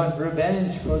 And he got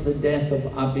revenge for the death of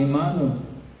Abhimanyu.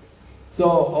 So,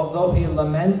 although he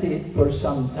lamented for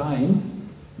some time,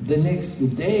 the next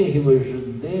day he was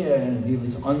there and he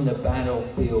was on the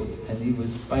battlefield and he was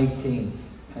fighting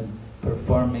and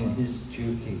performing his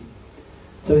duty.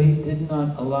 So he did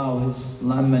not allow his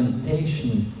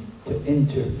lamentation to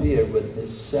interfere with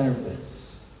his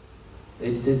service.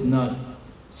 It did not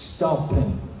stop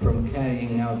him from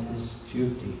carrying out his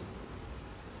duty.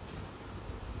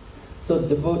 So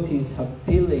devotees have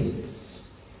feelings.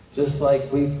 Just like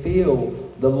we feel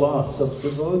the loss of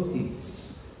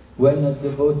devotees. When a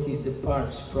devotee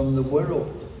departs from the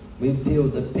world, we feel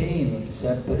the pain of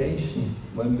separation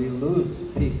when we lose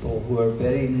people who are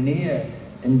very near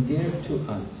and dear to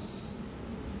us.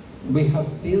 We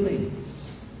have feelings,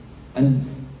 and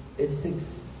it's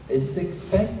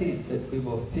expected that we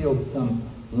will feel some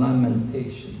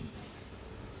lamentation.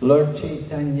 Lord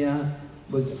Chaitanya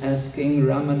was asking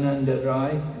Ramananda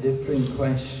Rai different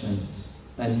questions.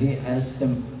 And he asked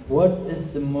him, what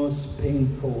is the most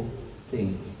painful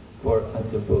thing for a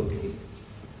devotee?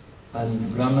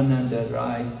 And Ramananda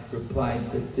Rai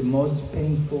replied that the most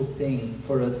painful thing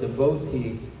for a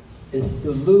devotee is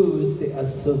to lose the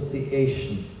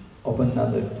association of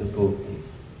another devotee.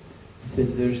 He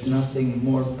said, there's nothing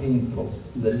more painful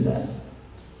than that.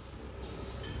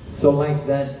 So like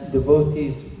that,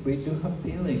 devotees, we do have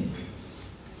feelings.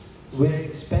 We're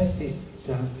expected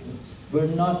to have feelings. We're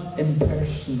not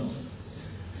impersonal.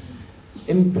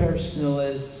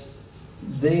 Impersonalists,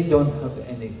 they don't have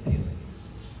any feelings.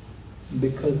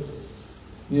 Because,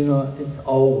 you know, it's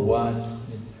all one.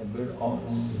 We're all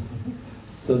one.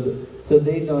 So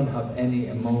they don't have any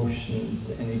emotions,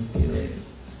 any feelings.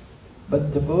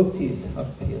 But devotees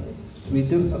have feelings. We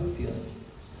do have feelings.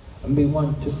 And we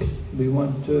want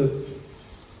to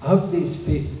have these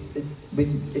feelings.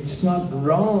 It's not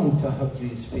wrong to have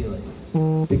these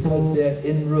feelings because they're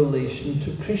in relation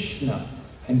to Krishna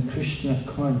and Krishna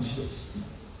consciousness.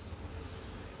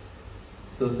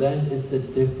 So that is the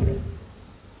difference.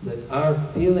 That our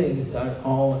feelings are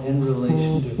all in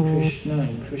relation to Krishna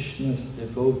and Krishna's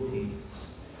devotees.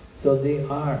 So they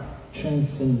are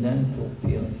transcendental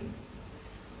feelings.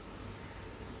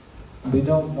 We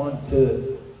don't want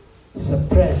to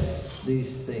suppress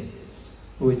these things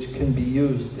which can be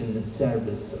used in the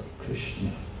service of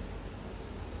Krishna.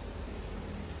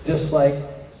 Just like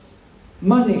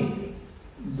money.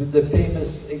 The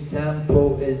famous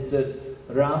example is that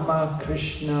Rama,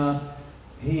 Krishna,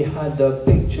 he had a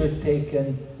picture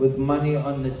taken with money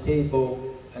on the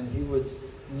table and he was,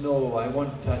 no, I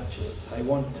won't touch it, I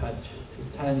won't touch it.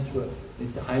 His hands were, he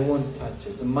said, I won't touch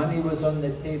it. The money was on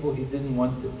the table, he didn't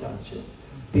want to touch it.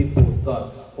 People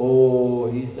thought, oh,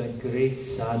 he's a great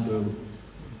sadhu.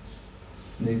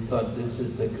 They thought this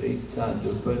is a great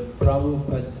sadhu. But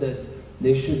Prabhupada said,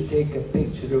 they should take a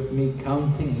picture of me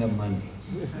counting the money.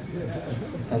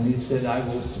 And he said, I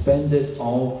will spend it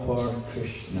all for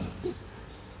Krishna.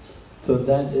 So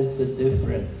that is the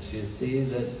difference, you see,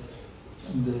 that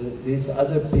these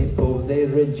other people, they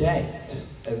reject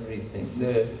everything.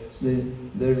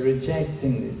 They're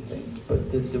rejecting these things.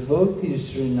 But the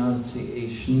devotee's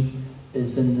renunciation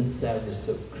is in the service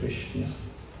of Krishna.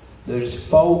 There's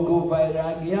Falgu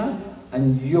Vairagya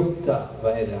and Yukta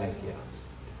Vairagya.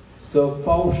 So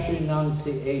false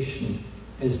renunciation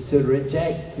is to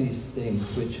reject these things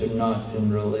which are not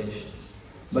in relation.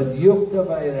 But Yukta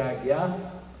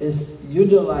Vairagya is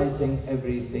utilizing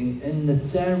everything in the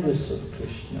service of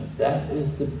Krishna. That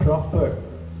is the proper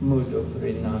mood of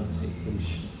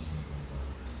renunciation.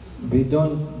 We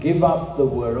don't give up the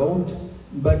world,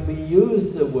 but we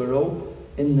use the world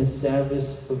in the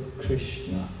service of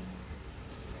Krishna.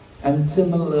 And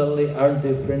similarly, our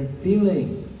different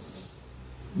feelings,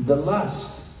 the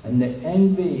lust and the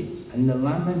envy and the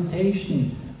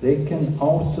lamentation, they can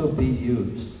also be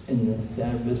used in the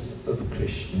service of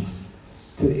Krishna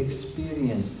to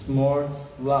experience more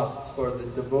love for the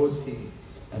devotees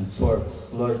and for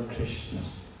Lord Krishna.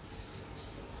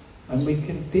 And we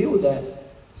can feel that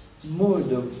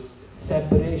mood of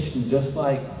separation, just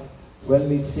like when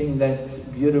we sing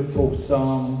that beautiful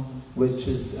song, which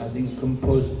is, I think,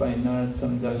 composed by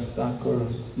Narottam Das Thakur,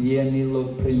 Ye Nilo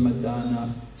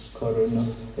Premadana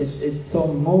Karuna. It's so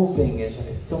moving, it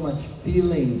has so much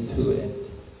feeling to it.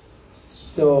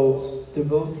 So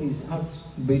devotees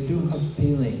we do have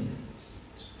feeling,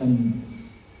 and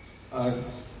our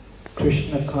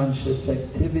Krishna conscious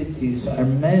activities are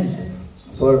meant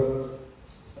for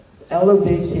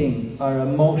elevating our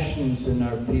emotions and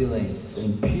our feelings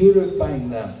and purifying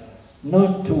them,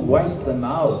 not to wipe them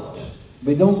out.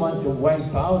 We don't want to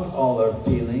wipe out all our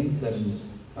feelings and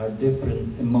our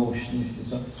different emotions and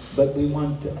stuff, but we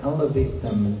want to elevate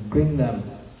them and bring them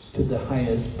to the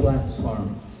highest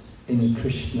platform in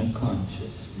Krishna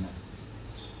consciousness.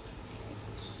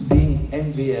 Being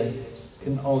envious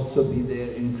can also be there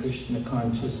in Krishna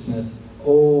consciousness.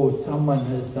 Oh, someone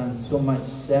has done so much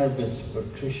service for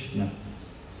Krishna.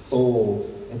 Oh,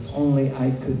 if only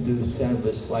I could do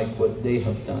service like what they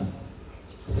have done.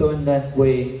 So in that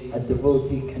way, a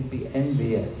devotee can be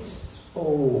envious.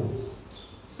 Oh,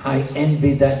 I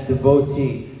envy that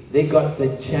devotee. They got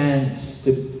the chance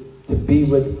to be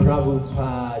with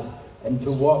Prabhupada and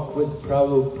to walk with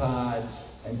Prabhupada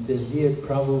and to hear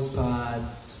Prabhupada.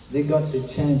 They got the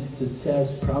chance to serve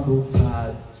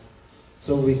Prabhupada.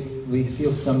 So we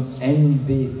feel some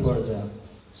envy for them.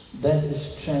 That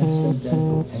is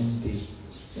transcendental envy,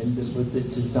 and with the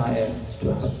desire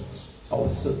to have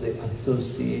also the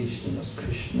association of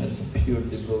Krishna's pure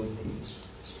devotees.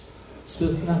 So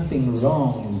there's nothing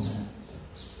wrong in that.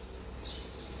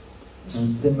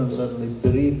 And similarly,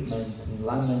 bereavement and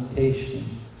lamentation,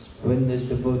 when the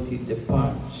devotee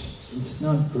departs, it's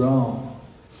not wrong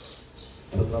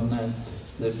to lament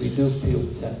that we do feel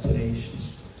separation.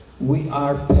 We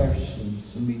are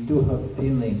persons and we do have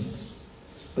feelings.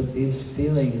 But these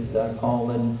feelings are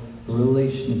all in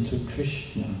relation to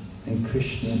Krishna and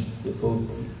Krishna's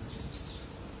devotees.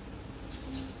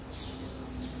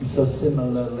 So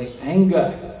similarly,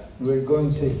 anger. We're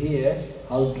going to hear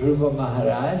how Dhruva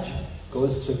Maharaj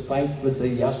goes to fight with the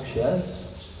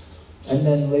Yakshas, and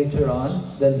then later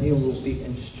on, then he will be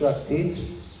instructed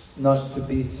not to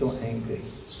be so angry.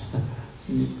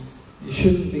 You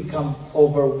shouldn't become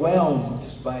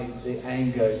overwhelmed by the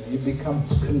anger. You become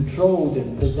controlled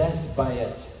and possessed by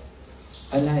it.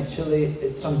 And actually,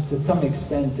 to some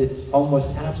extent, it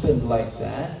almost happened like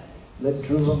that. That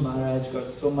Dhruva Maharaj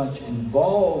got so much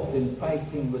involved in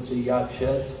fighting with the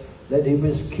Yakshas that he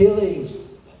was killing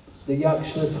the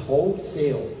Yakshas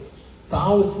wholesale.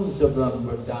 Thousands of them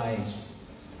were dying.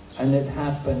 And it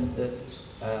happened that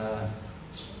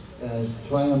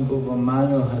Swayambhuva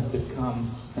Manu had to come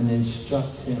and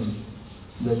instruct him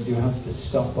that you have to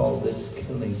stop all this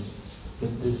killing,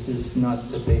 that this is not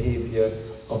the behavior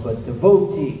of a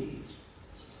devotee.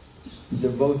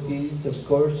 Devotees, of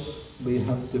course, we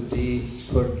have to be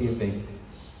forgiving.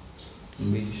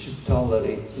 We should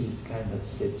tolerate these kind of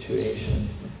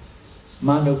situations.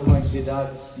 Manu pointed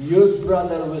out, your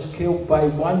brother was killed by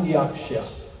one yaksha,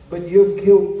 but you've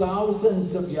killed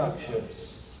thousands of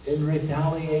yakshas in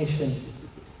retaliation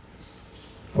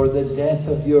for the death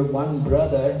of your one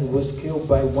brother who was killed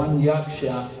by one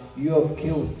yaksha. You have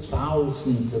killed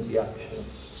thousands of yakshas.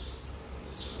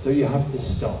 So you have to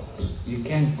stop. You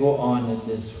can't go on in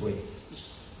this way.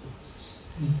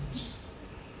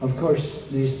 Of course,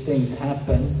 these things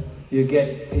happen. You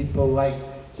get people like,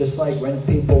 just like when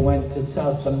people went to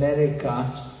South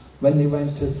America, when they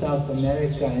went to South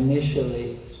America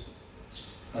initially,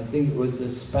 I think it was the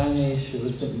Spanish, it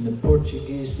was the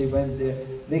Portuguese, they went there,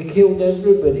 they killed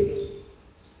everybody.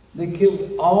 They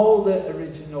killed all the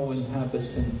original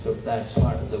inhabitants of that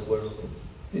part of the world.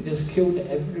 They just killed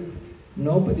everybody.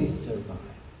 Nobody survived.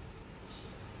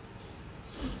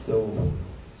 So,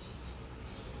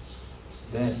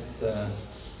 that's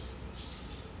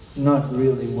not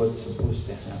really what's supposed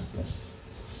to happen.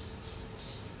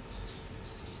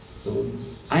 So,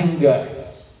 anger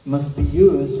must be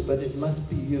used, but it must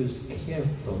be used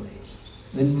carefully.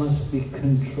 It must be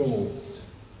controlled.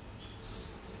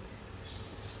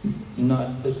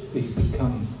 Not that we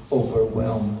become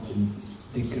overwhelmed and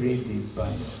degraded by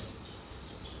it.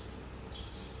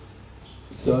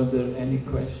 So are there any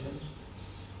questions?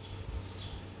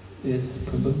 Yes,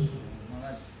 Prabhu?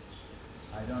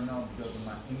 I don't know because of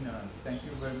my ignorance. Thank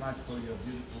you very much for your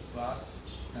beautiful class.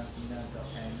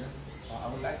 I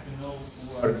would like to know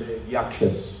who are the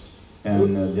Yakshas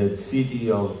and the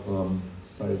city of,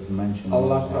 what is mentioned?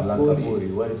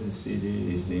 Alakapuri. What is the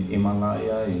city? Is the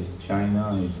Himalaya? Is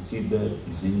China? Is Tibet?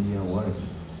 Is India? What is it?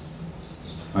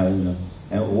 I don't know.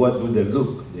 And what do they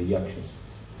look, the Yakshas?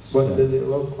 What do they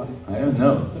look like? I don't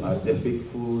know. Are they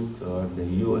Bigfoot or the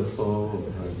UFO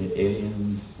or the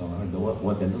aliens or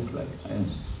what they look like? I don't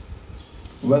know.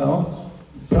 Well,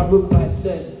 Prabhupada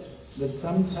said that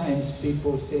sometimes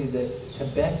people say that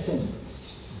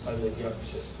Tibetans are the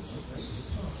Yakshas.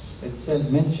 It's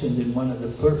mentioned in one of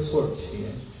the purports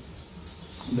here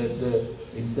that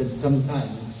he said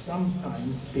sometimes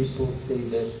people say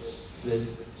that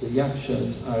the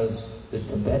Yakshas are the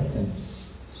Tibetans.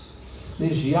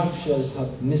 These yakshas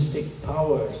have mystic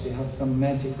powers, they have some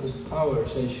magical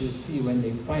powers, as you see when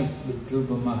they fight with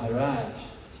Dhruva Maharaj.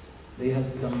 They have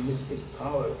some mystic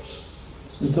powers.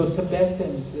 And so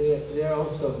Tibetans, they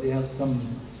have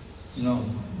some,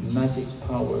 magic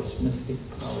powers, mystic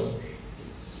powers.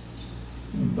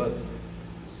 But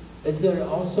are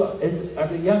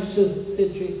the yakshas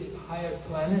situated higher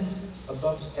planet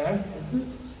above Earth? Is it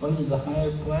one of the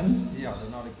higher planets? Yeah,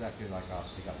 they're not exactly like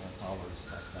us. They got no powers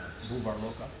like that.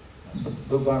 Bhuvarloka.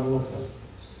 Bhuvarloka.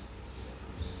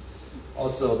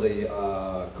 Also, the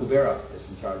Kubera is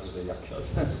in charge of the yakshas.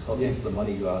 So Yes. the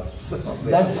money go out. So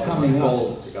That's coming up.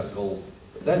 Gold. They got gold.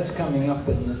 That's coming up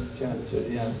in this chapter,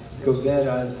 yeah.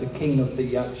 Kubera is the king of the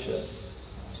yakshas.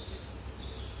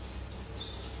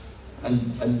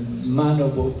 And Manu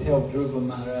will tell Dhruva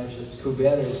Maharaj that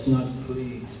Kubera is not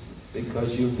pleased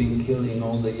because you've been killing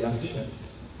all the yakshas.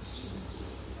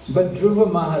 But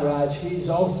Dhruva Maharaj, he's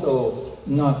also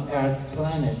not Earth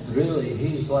planet, really.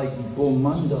 He's like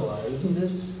Bhumandala, isn't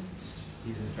it?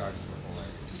 He's in charge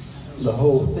of The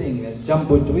whole thing, at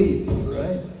Jambudweep,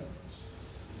 right?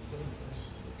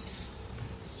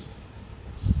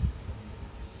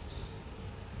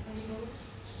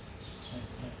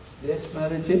 Yes,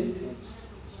 Maraji?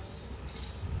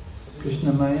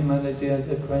 Krishnamaya Maraji has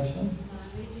a question?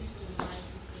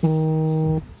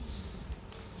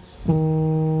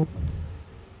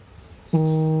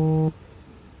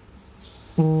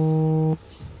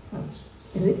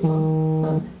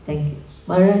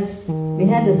 Maharaj, we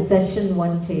had a session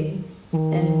one day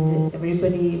and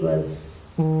everybody was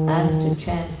asked to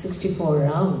chant 64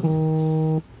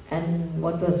 rounds. And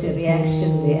what was the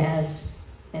reaction they asked?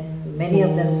 And many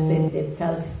of them said they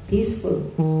felt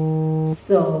peaceful.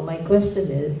 So my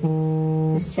question is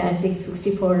chanting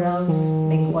 64 rounds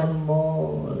make one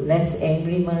more less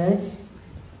angry, Maharaj?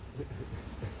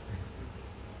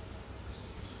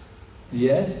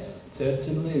 Yes,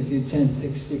 certainly if you chant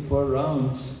 64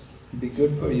 rounds, it'd be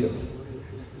good for you.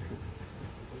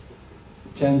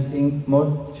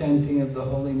 More chanting of the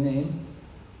holy name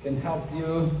can help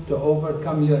you to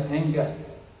overcome your anger.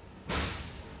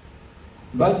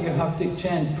 But you have to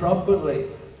chant properly,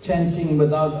 chanting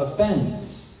without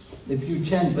offense. If you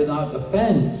chant without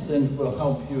offense, then it will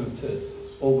help you to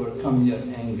overcome your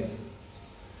anger.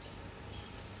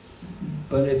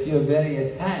 But if you're very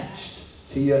attached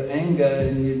to your anger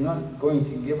and you're not going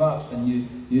to give up and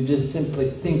you just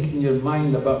simply think in your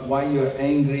mind about why you're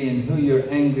angry and who you're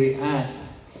angry at,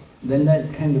 then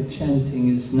that kind of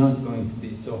chanting is not going to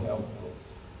be so helpful.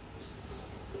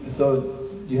 So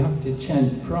you have to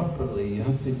chant properly, you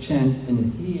have to chant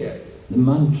and hear the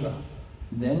mantra.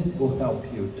 Then it will help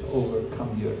you to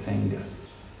overcome your anger.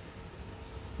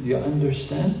 Do you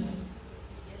understand?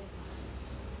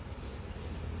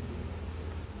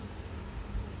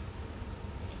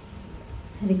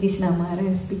 Hare Krishna,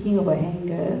 Maharaj, speaking about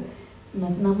anger,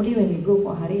 normally when we go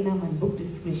for Harinam and book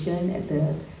distribution at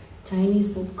the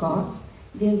Chinese food courts,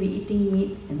 they'll be eating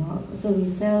meat and all. So we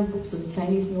sell books to the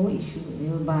Chinese, no issue, they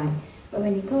will buy. But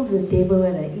when you come to the table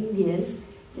where the Indians,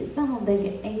 some of them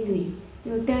get angry.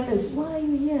 They will tell us, why are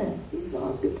you here? These are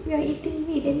all people, we are eating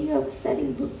meat and you are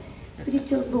selling books,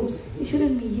 spiritual books. You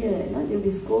shouldn't be here. You know, they'll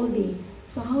be scolding.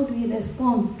 So how do we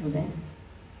respond to them?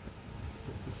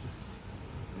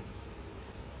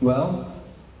 Well,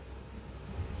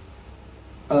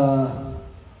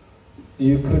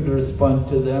 you could respond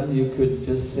to them, you could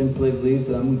just simply leave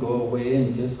them, go away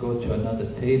and just go to another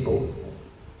table.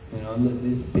 You know, that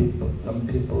these people, some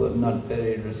people are not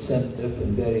very receptive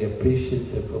and very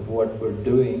appreciative of what we're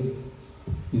doing.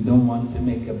 You don't want to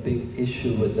make a big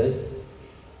issue with it.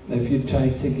 If you try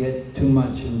to get too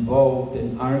much involved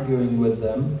in arguing with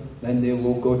them, then they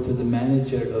will go to the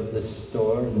manager of the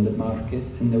store in the market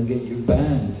and they'll get you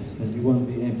banned and you won't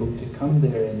be able to come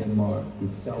there anymore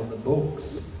and sell the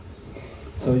books.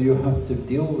 So you have to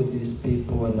deal with these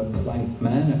people in a polite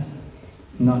manner,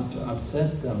 not to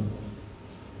upset them.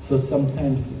 So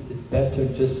sometimes it's better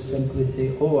just simply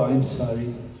say, oh, I'm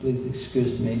sorry, please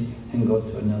excuse me, and go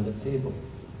to another table.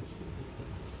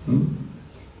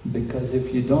 Because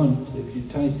if you don't, if you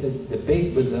try to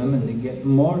debate with them and they get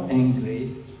more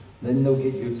angry, then they'll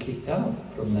get you kicked out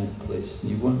from that place.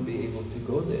 You won't be able to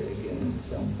go there again and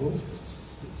sell books.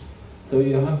 So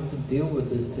you have to deal with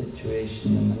the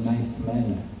situation in a nice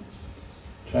manner.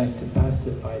 Try to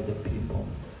pacify the people.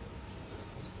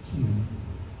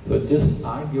 So just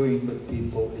arguing with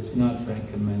people is not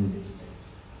recommended.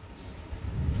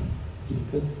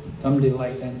 Because somebody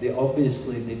like that, they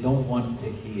don't want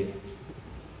to hear.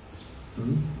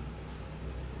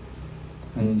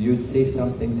 And you say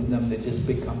something to them, they just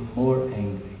become more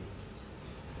angry.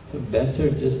 So better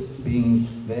just being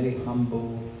very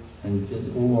humble and just,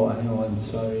 oh, I know, I'm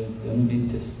sorry, don't mean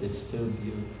to disturb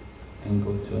you, and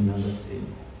go to another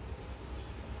table.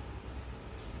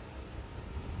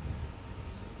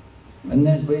 And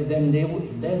that way,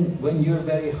 then when you're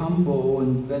very humble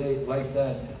and very like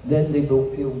that, then they will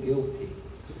feel guilty.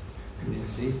 You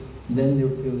see? Then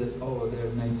they'll feel that, oh,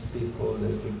 they're nice people, they're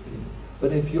good people.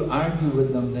 But if you argue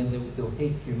with them, then they'll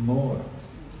hate you more.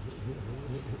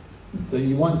 So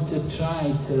you want to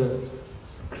try to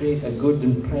create a good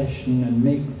impression and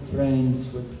make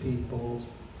friends with people.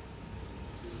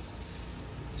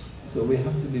 So we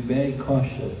have to be very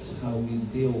cautious how we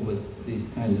deal with these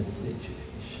kind of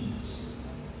situations.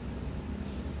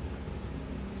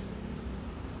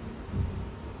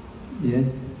 Yes?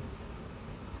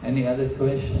 Any other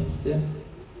questions? Yeah?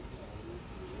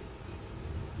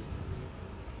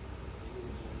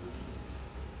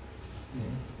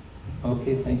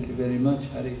 Okay, thank you very much.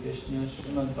 Hare Krishna,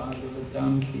 Srimad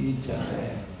Bhagavatam ki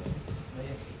jai.